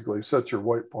 Basically set your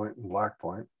white point and black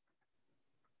point.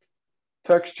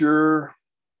 Texture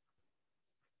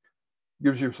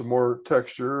gives you some more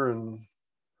texture and,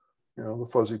 you know,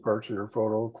 the fuzzy parts of your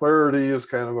photo. Clarity is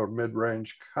kind of a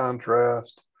mid-range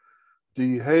contrast.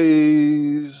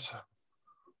 Dehaze.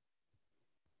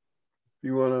 If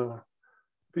you want to,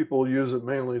 people use it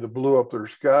mainly to blue up their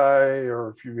sky, or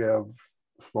if you have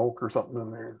smoke or something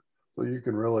in there. So you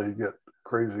can really get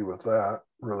crazy with that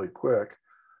really quick.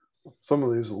 Some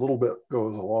of these, a little bit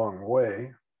goes a long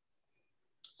way.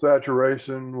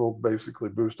 Saturation will basically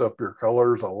boost up your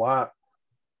colors a lot,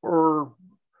 or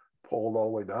pull it all the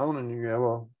way down and you have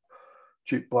a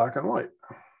cheap black and white.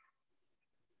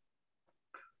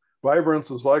 Vibrance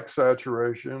is like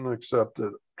saturation, except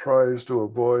it tries to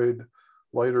avoid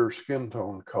lighter skin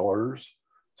tone colors.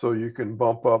 So you can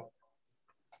bump up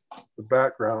the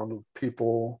background of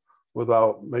people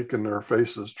without making their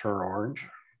faces turn orange.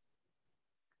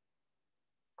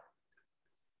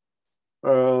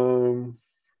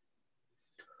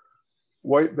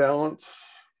 White balance.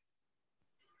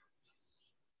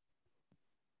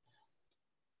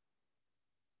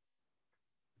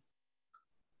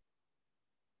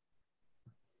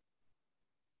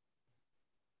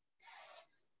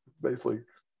 Basically,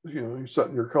 you know, you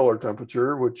set your color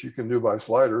temperature, which you can do by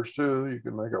sliders too. You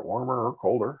can make it warmer or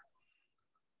colder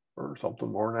or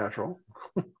something more natural.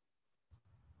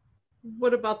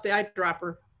 What about the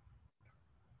eyedropper?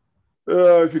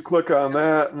 If you click on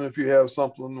that, and if you have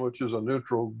something which is a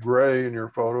neutral gray in your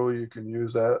photo, you can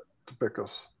use that to pick a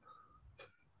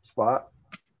spot.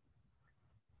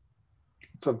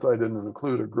 Since I didn't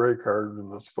include a gray card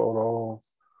in this photo,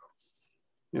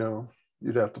 you know,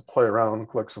 you'd have to play around and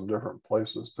click some different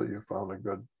places till you found a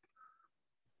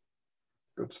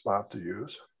good spot to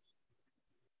use.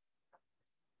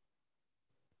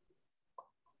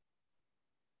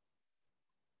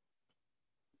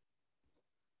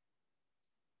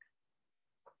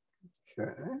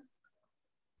 Okay.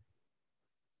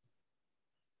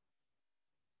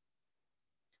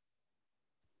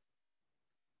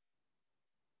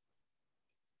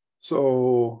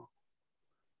 So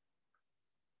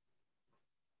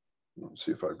let's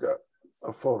see if I've got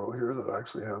a photo here that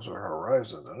actually has a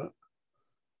horizon in it.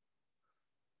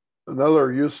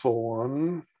 Another useful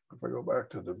one, if I go back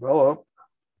to develop,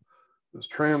 is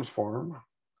transform.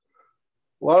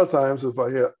 A lot of times if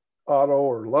I hit auto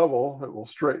or level, it will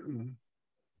straighten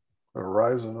the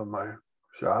horizon of my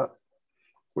shot,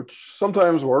 which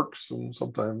sometimes works and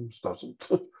sometimes doesn't.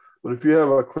 But if you have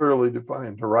a clearly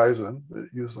defined horizon, it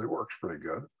usually works pretty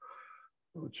good,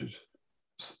 which is,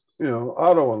 you know,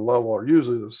 auto and level are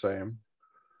usually the same,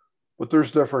 but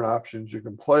there's different options you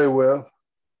can play with.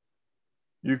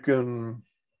 You can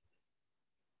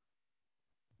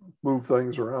move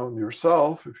things around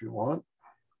yourself if you want.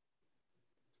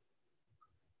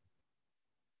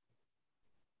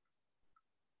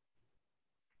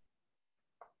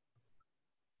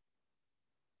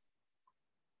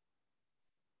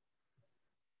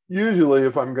 Usually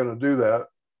if I'm going to do that,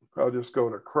 I'll just go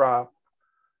to crop,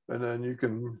 and then you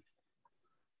can,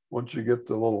 once you get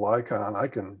the little icon, I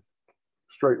can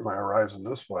straighten my horizon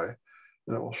this way,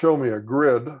 and it will show me a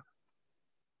grid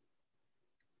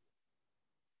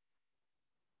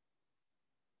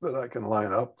that I can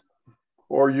line up.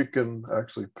 Or you can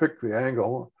actually pick the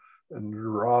angle and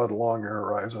draw it along your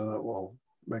horizon. It will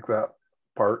make that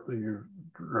part that you've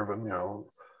driven, you know,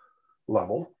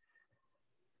 level.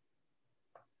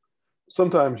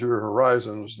 Sometimes your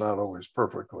horizon is not always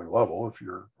perfectly level if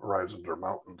your horizons are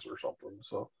mountains or something.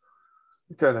 So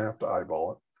you kind of have to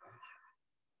eyeball it.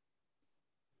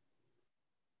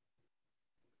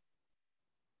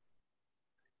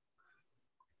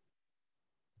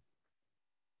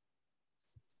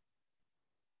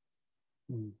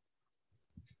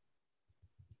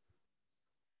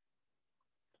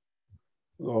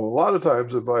 So a lot of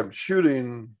times if I'm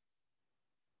shooting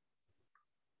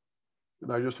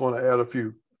and I just want to add a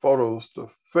few photos to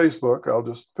Facebook, I'll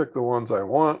just pick the ones I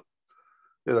want,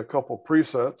 hit a couple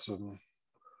presets, and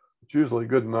it's usually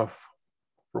good enough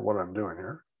for what I'm doing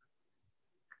here.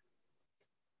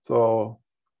 So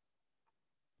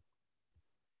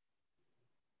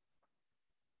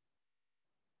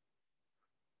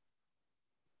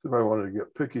if I wanted to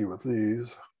get picky with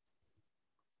these,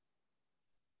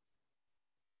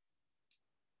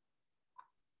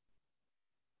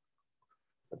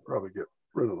 I'd probably get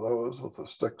rid of those with the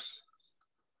sticks.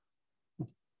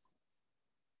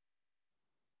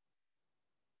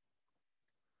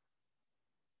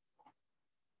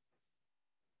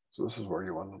 So this is where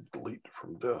you want to delete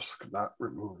from disk, not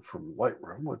remove from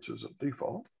Lightroom, which is a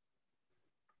default.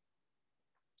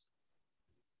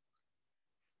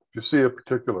 If you see a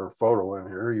particular photo in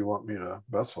here you want me to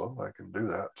mess with, I can do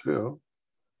that too.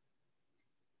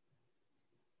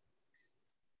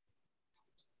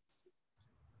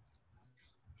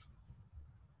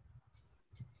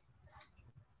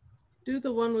 Do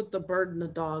the one with the bird and the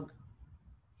dog.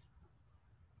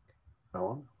 That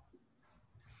one?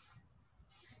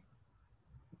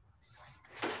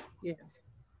 Yeah.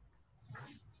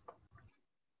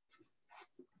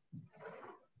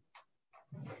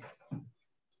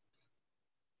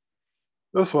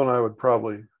 This one I would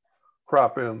probably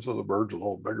crop in so the bird's a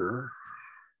little bigger.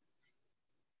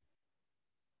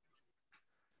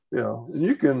 Yeah, and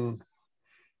you can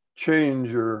change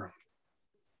your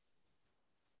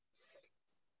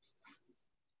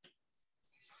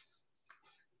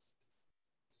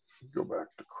go back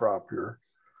to crop here.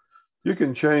 You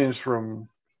can change from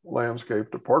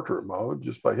landscape to portrait mode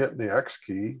just by hitting the X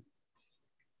key.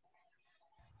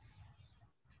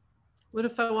 What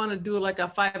if I want to do like a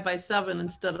 5x7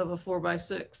 instead of a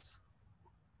 4x6?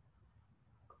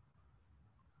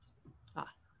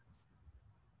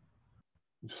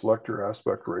 You select your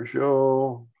aspect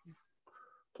ratio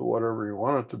to whatever you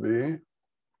want it to be.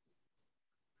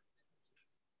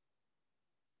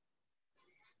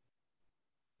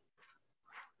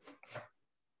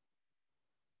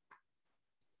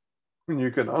 And you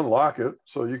can unlock it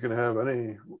so you can have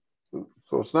any,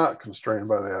 so it's not constrained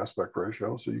by the aspect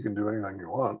ratio, so you can do anything you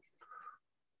want.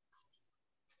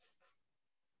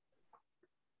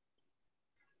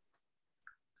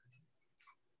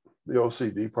 The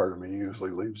OCD part of me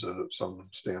usually leaves it at some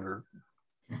standard,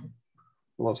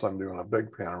 unless I'm doing a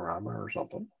big panorama or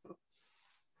something.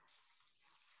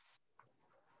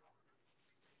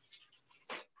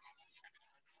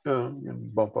 You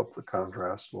can bump up the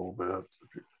contrast a little bit.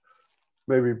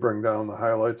 Maybe bring down the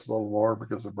highlights a little more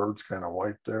because the bird's kind of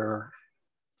white there.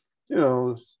 You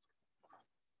know,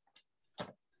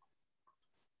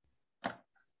 I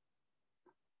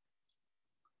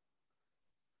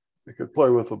could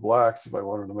play with the blacks if I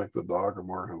wanted to make the dog a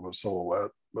more of a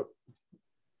silhouette, but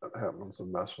that happens to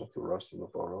mess with the rest of the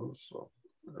photos, so,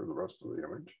 or the rest of the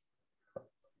image.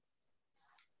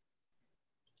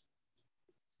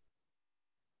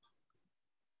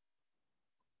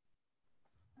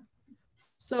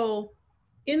 So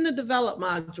in the develop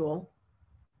module,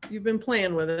 you've been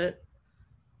playing with it,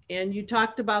 and you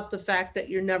talked about the fact that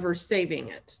you're never saving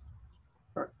it.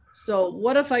 Right. So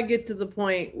what if I get to the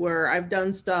point where I've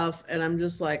done stuff and I'm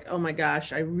just like, oh my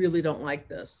gosh, I really don't like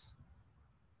this?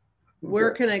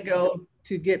 Where Okay. can I go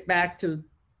to get back to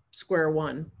square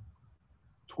one?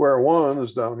 Square one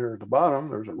is down here at the bottom.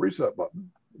 There's a reset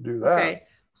button. Do that. Okay.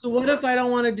 So what if I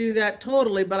don't want to do that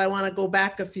totally, but I want to go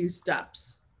back a few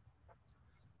steps?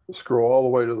 Scroll all the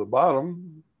way to the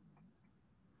bottom,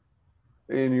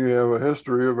 and you have a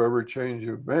history of every change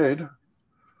you've made,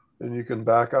 and you can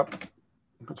back up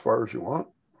as far as you want.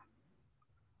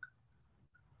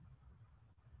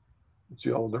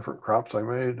 See all the different crops I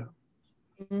made.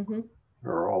 Mm-hmm.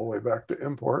 Or all the way back to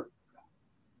import.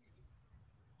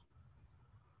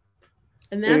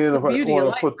 And that's And the if I beauty of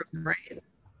want to Lightroom, put, right?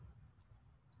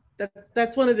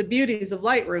 That's one of the beauties of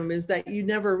Lightroom, is that you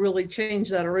never really change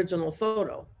that original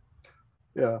photo.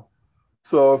 yeah.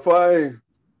 So if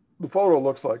the photo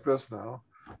looks like this now.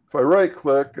 If I right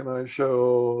click and I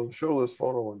show this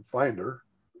photo in Finder,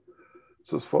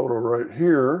 it's this photo right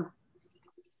here.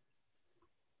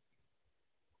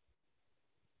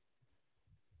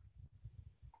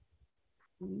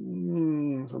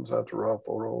 Since that's a raw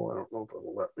photo, I don't know if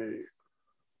it'll let me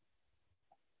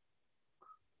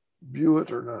view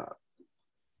it or not.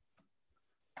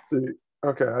 See,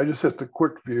 okay, I just hit the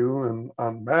quick view and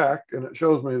on Mac, and it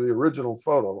shows me the original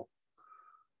photo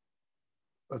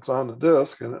that's on the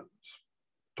disk, and it's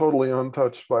totally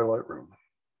untouched by Lightroom.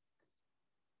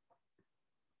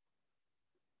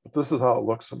 But this is how it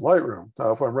looks in Lightroom.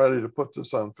 Now, if I'm ready to put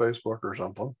this on Facebook or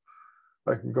something,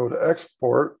 I can go to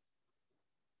export.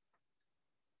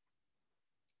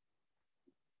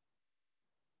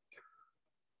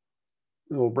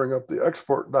 It will bring up the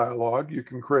export dialog. You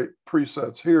can create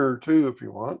presets here too if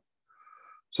you want.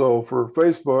 So for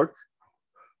Facebook,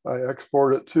 I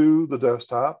export it to the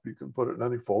desktop. You can put it in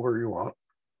any folder you want.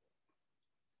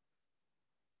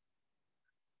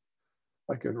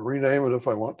 I can rename it if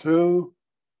I want to.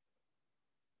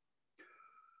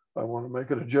 I want to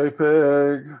make it a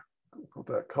JPEG with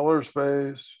that color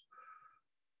space,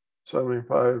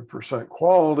 75%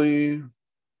 quality.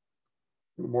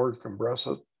 The more you compress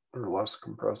it or less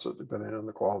compress it, depending on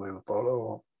the quality of the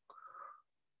photo.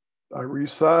 I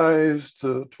resize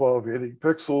to 1280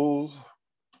 pixels.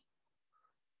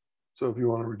 So if you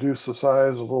want to reduce the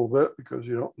size a little bit because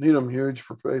you don't need them huge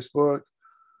for Facebook,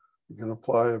 you can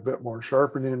apply a bit more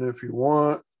sharpening if you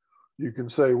want. You can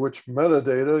say which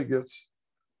metadata gets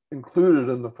included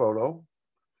in the photo.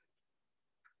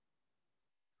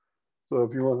 So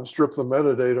if you want to strip the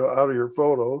metadata out of your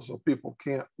photo so people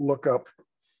can't look up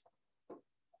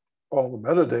all the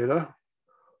metadata.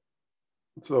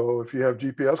 So if you have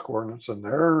GPS coordinates in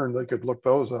there, and they could look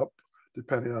those up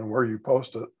depending on where you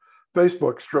post it.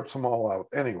 Facebook strips them all out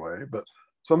anyway, but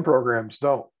some programs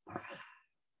don't.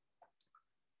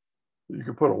 You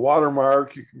can put a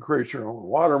watermark, you can create your own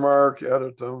watermark,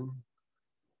 edit them.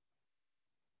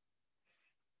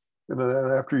 And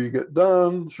then after you get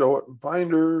done, show it in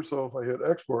Finder. So if I hit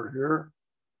export here,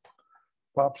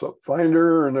 pops up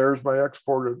Finder, and there's my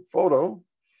exported photo,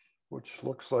 which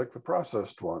looks like the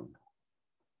processed one.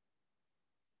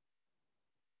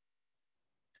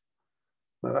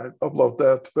 And I upload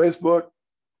that to Facebook,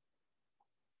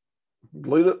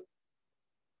 delete it.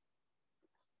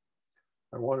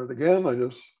 I want it again, I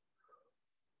just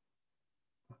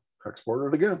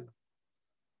export it again.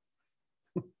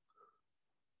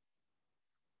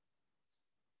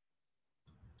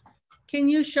 Can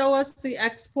you show us the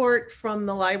export from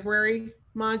the library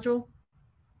module?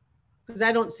 Because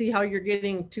I don't see how you're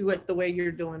getting to it the way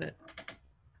you're doing it.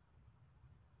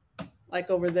 Like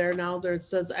over there now, there it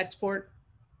says export.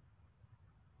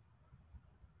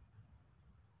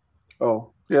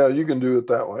 Oh, yeah, you can do it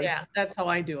that way. Yeah, that's how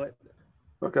I do it.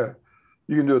 Okay.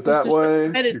 You can do it Just that way.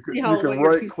 I didn't see You how can what your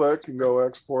right click and go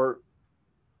export.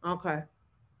 Okay.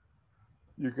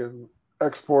 You can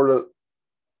export it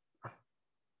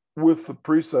with the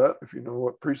preset if you know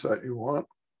what preset you want.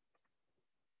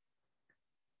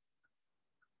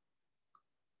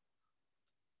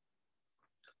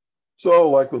 So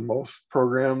like with most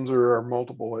programs, there are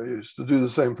multiple ways to do the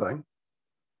same thing.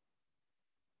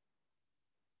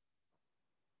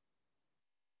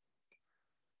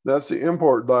 That's the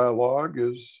import dialog.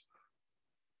 Is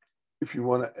if you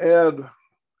want to add,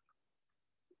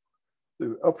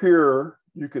 up here,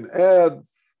 you can add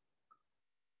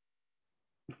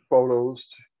photos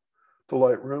to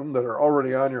Lightroom that are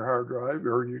already on your hard drive,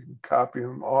 or you can copy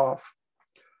them off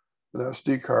an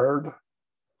SD card,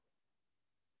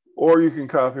 or you can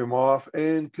copy them off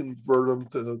and convert them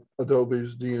to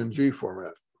Adobe's DNG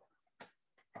format.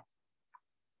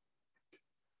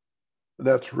 And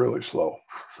that's really slow.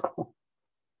 So.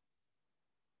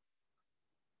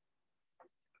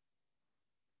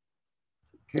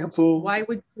 Cancel. Why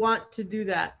would you want to do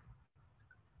that?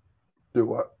 Do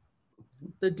what?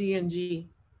 the DNG?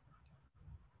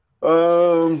 I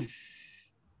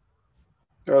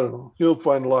don't know. You'll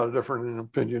find a lot of different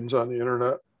opinions on the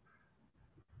internet.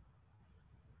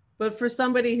 But for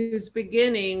somebody who's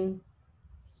beginning,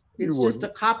 it's just a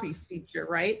copy feature,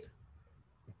 right?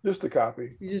 Just a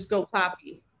copy. You just go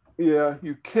copy. Yeah,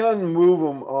 you can move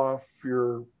them off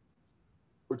your,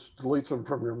 which deletes them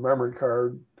from your memory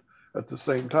card at the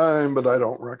same time, but I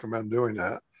don't recommend doing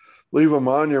that. Leave them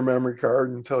on your memory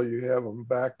card until you have them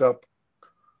backed up.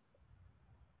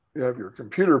 You have your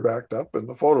computer backed up and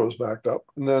the photos backed up,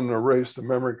 and then erase the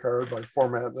memory card by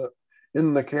formatting it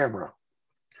in the camera,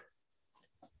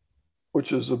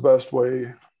 which is the best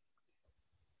way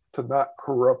to not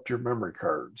corrupt your memory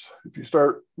cards. If you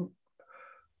start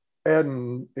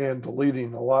adding and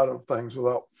deleting a lot of things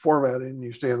without formatting,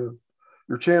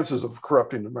 your chances of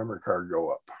corrupting the memory card go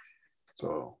up.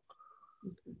 So.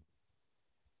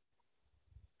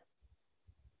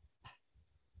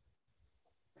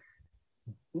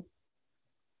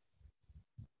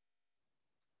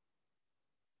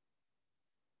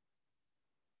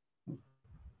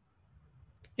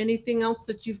 Anything else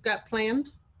that you've got planned?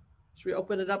 Should we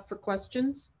open it up for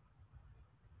questions?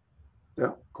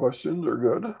 Yeah, questions are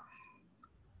good.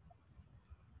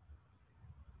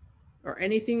 Or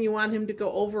anything you want him to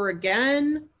go over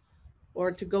again,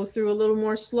 or to go through a little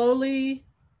more slowly?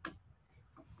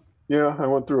 Yeah, I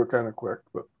went through it kind of quick,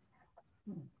 but.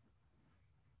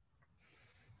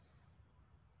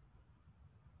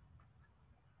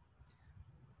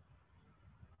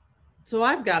 So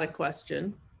I've got a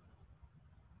question.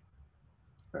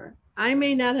 Okay. I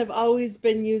may not have always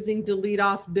been using delete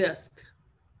off disk.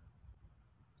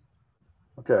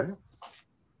 Okay.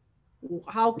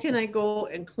 How can I go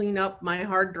and clean up my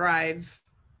hard drive?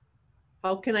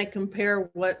 How can I compare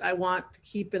what I want to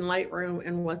keep in Lightroom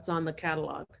and what's on the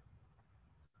catalog?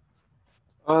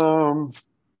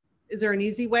 Is there an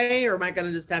easy way, or am I going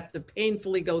to just have to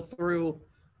painfully go through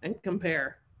and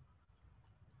compare?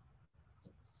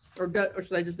 Or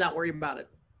should I just not worry about it?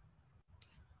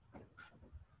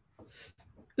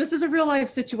 This is a real life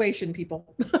situation,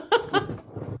 people.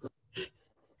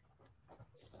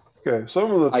 Okay, some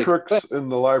of the tricks in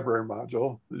the library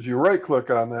module is you right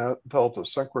click on that until it's a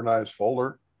synchronized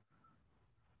folder.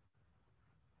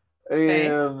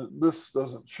 And this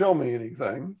doesn't show me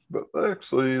anything, but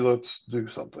actually let's do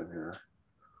something here.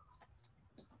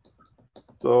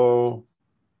 So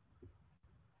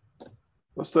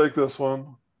let's take this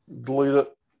one, delete it,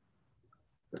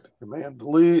 hit the command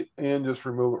delete, and just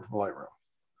remove it from Lightroom.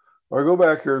 I go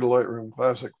back here to Lightroom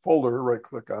Classic folder, right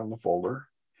click on the folder,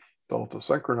 tell it to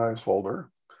synchronize folder.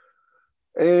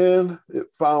 And it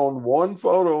found one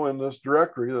photo in this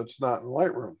directory that's not in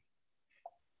Lightroom.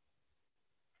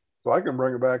 So I can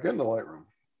bring it back into Lightroom.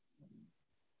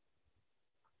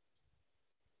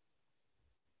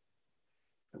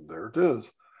 And there it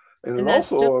is. And it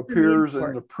also appears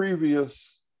in the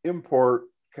previous import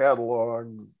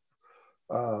catalog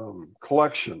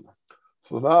collection.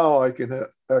 So now I can hit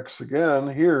X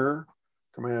again here,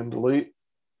 command delete,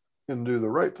 and do the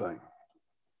right thing.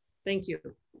 Thank you.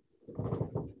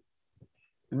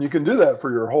 And you can do that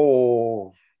for your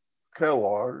whole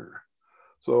catalog.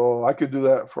 So I could do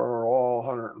that for all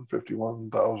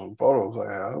 151,000 photos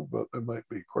I have, but it might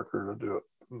be quicker to do it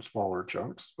in smaller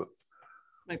chunks, but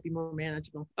might be more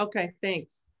manageable. Okay,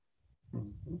 thanks.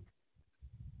 Mm-hmm.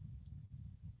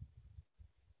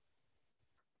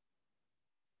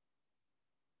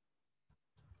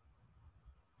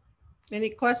 Any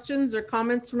questions or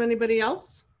comments from anybody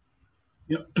else?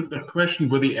 Yeah, the question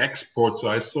with the export. So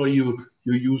I saw you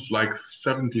use like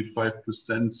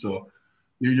 75%. So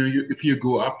if you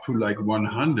go up to like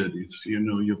 100, it's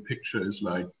your picture is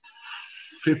like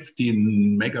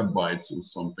 15 megabytes or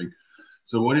something.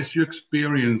 So what is your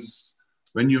experience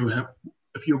when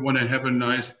if you want to have a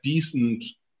nice, decent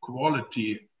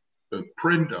quality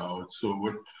printout? So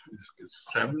what is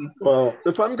 7? Well,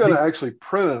 if I'm going to actually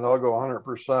print it, I'll go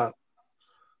 100%.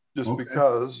 Just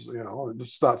because,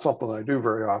 it's not something I do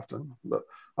very often, but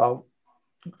I'll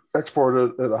export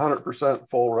it at 100%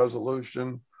 full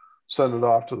resolution, send it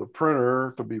off to the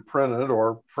printer to be printed,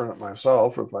 or print it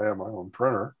myself if I have my own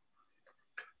printer.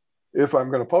 If I'm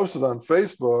going to post it on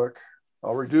Facebook,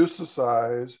 I'll reduce the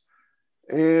size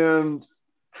and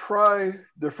try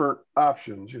different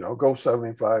options, go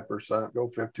 75%, go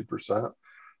 50%,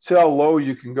 see how low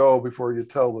you can go before you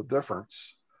tell the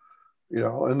difference.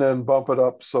 And then bump it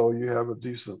up so you have a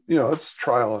decent, it's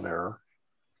trial and error.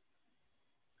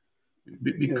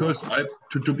 Because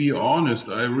to be honest,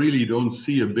 I really don't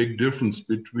see a big difference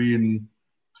between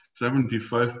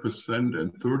 75%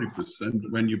 and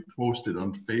 30% when you post it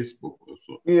on Facebook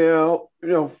also. Yeah,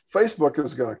 Facebook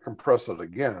is going to compress it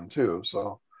again too.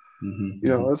 So,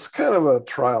 it's kind of a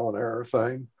trial and error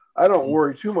thing. I don't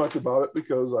worry too much about it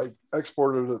because I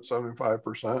exported it at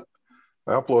 75%.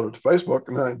 I upload it to Facebook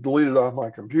and then I delete it off my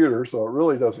computer. So it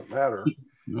really doesn't matter.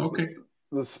 Okay.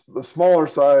 The smaller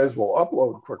size will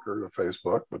upload quicker to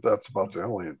Facebook, but that's about the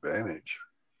only advantage.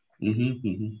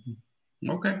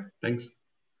 Okay, thanks.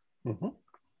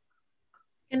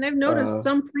 And I've noticed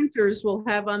some printers will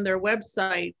have on their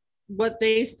website what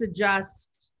they suggest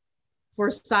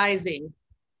for sizing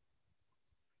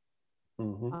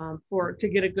to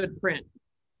get a good print.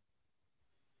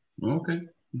 Okay.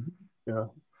 Yeah.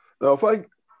 Now,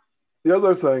 the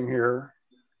other thing here,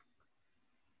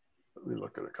 let me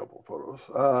look at a couple of photos.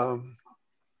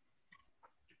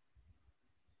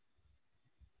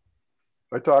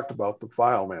 I talked about the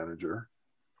file manager.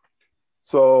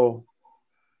 So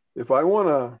if I want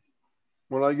to,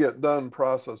 when I get done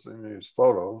processing these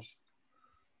photos,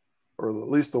 or at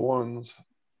least the ones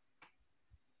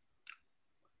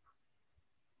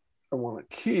I want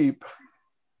to keep,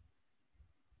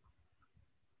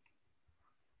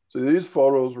 so these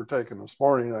photos were taken this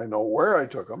morning. I know where I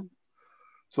took them.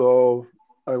 So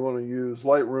I want to use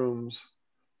Lightroom's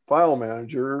file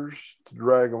managers to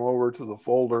drag them over to the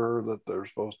folder that they're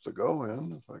supposed to go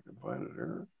in, if I can find it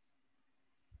here.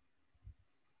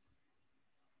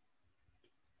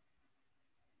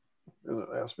 And it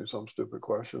asks me some stupid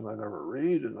question I never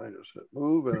read, and I just hit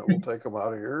move, and it will take them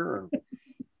out of here and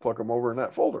plug them over in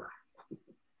that folder.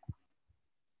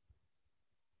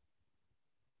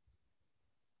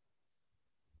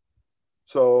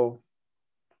 So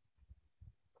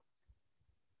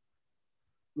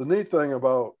the neat thing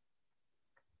about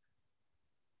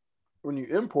when you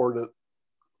import it,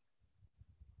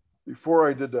 before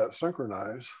I did that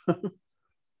synchronize,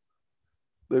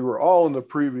 they were all in the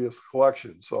previous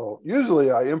collection. So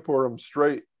usually I import them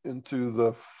straight into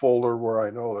the folder where I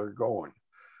know they're going.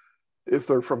 If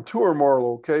they're from 2 or more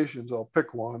locations, I'll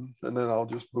pick one and then I'll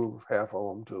just move half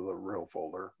of them to the real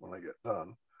folder when I get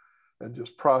done and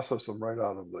just process them right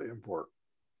out of the import.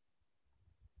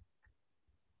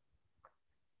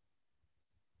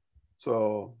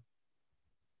 So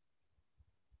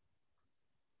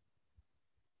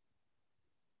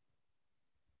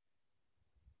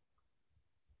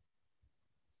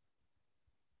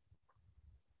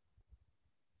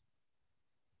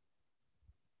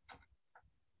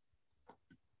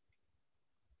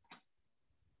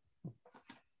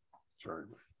sorry.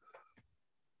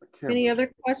 Any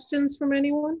other questions from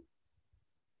anyone?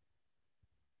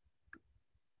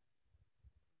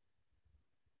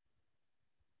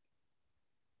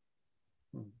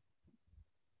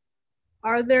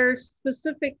 Are there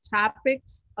specific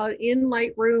topics in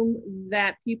Lightroom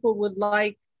that people would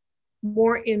like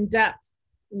more in-depth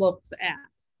looks at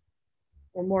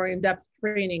or more in-depth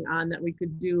training on that we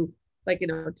could do, like,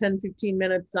 10, 15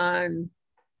 minutes on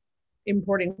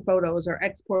importing photos or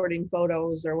exporting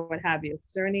photos or what have you?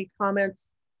 Is there any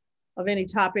comments of any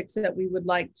topics that we would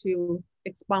like to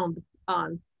expound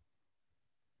on?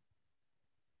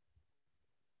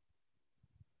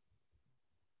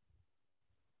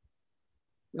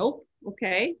 Nope.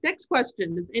 Okay. Next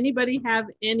question. Does anybody have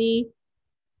any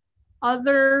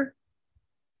other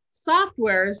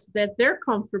softwares that they're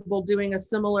comfortable doing a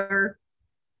similar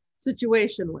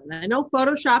situation with? I know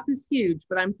Photoshop is huge,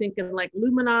 but I'm thinking like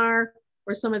Luminar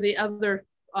or some of the other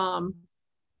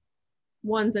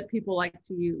ones that people like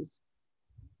to use.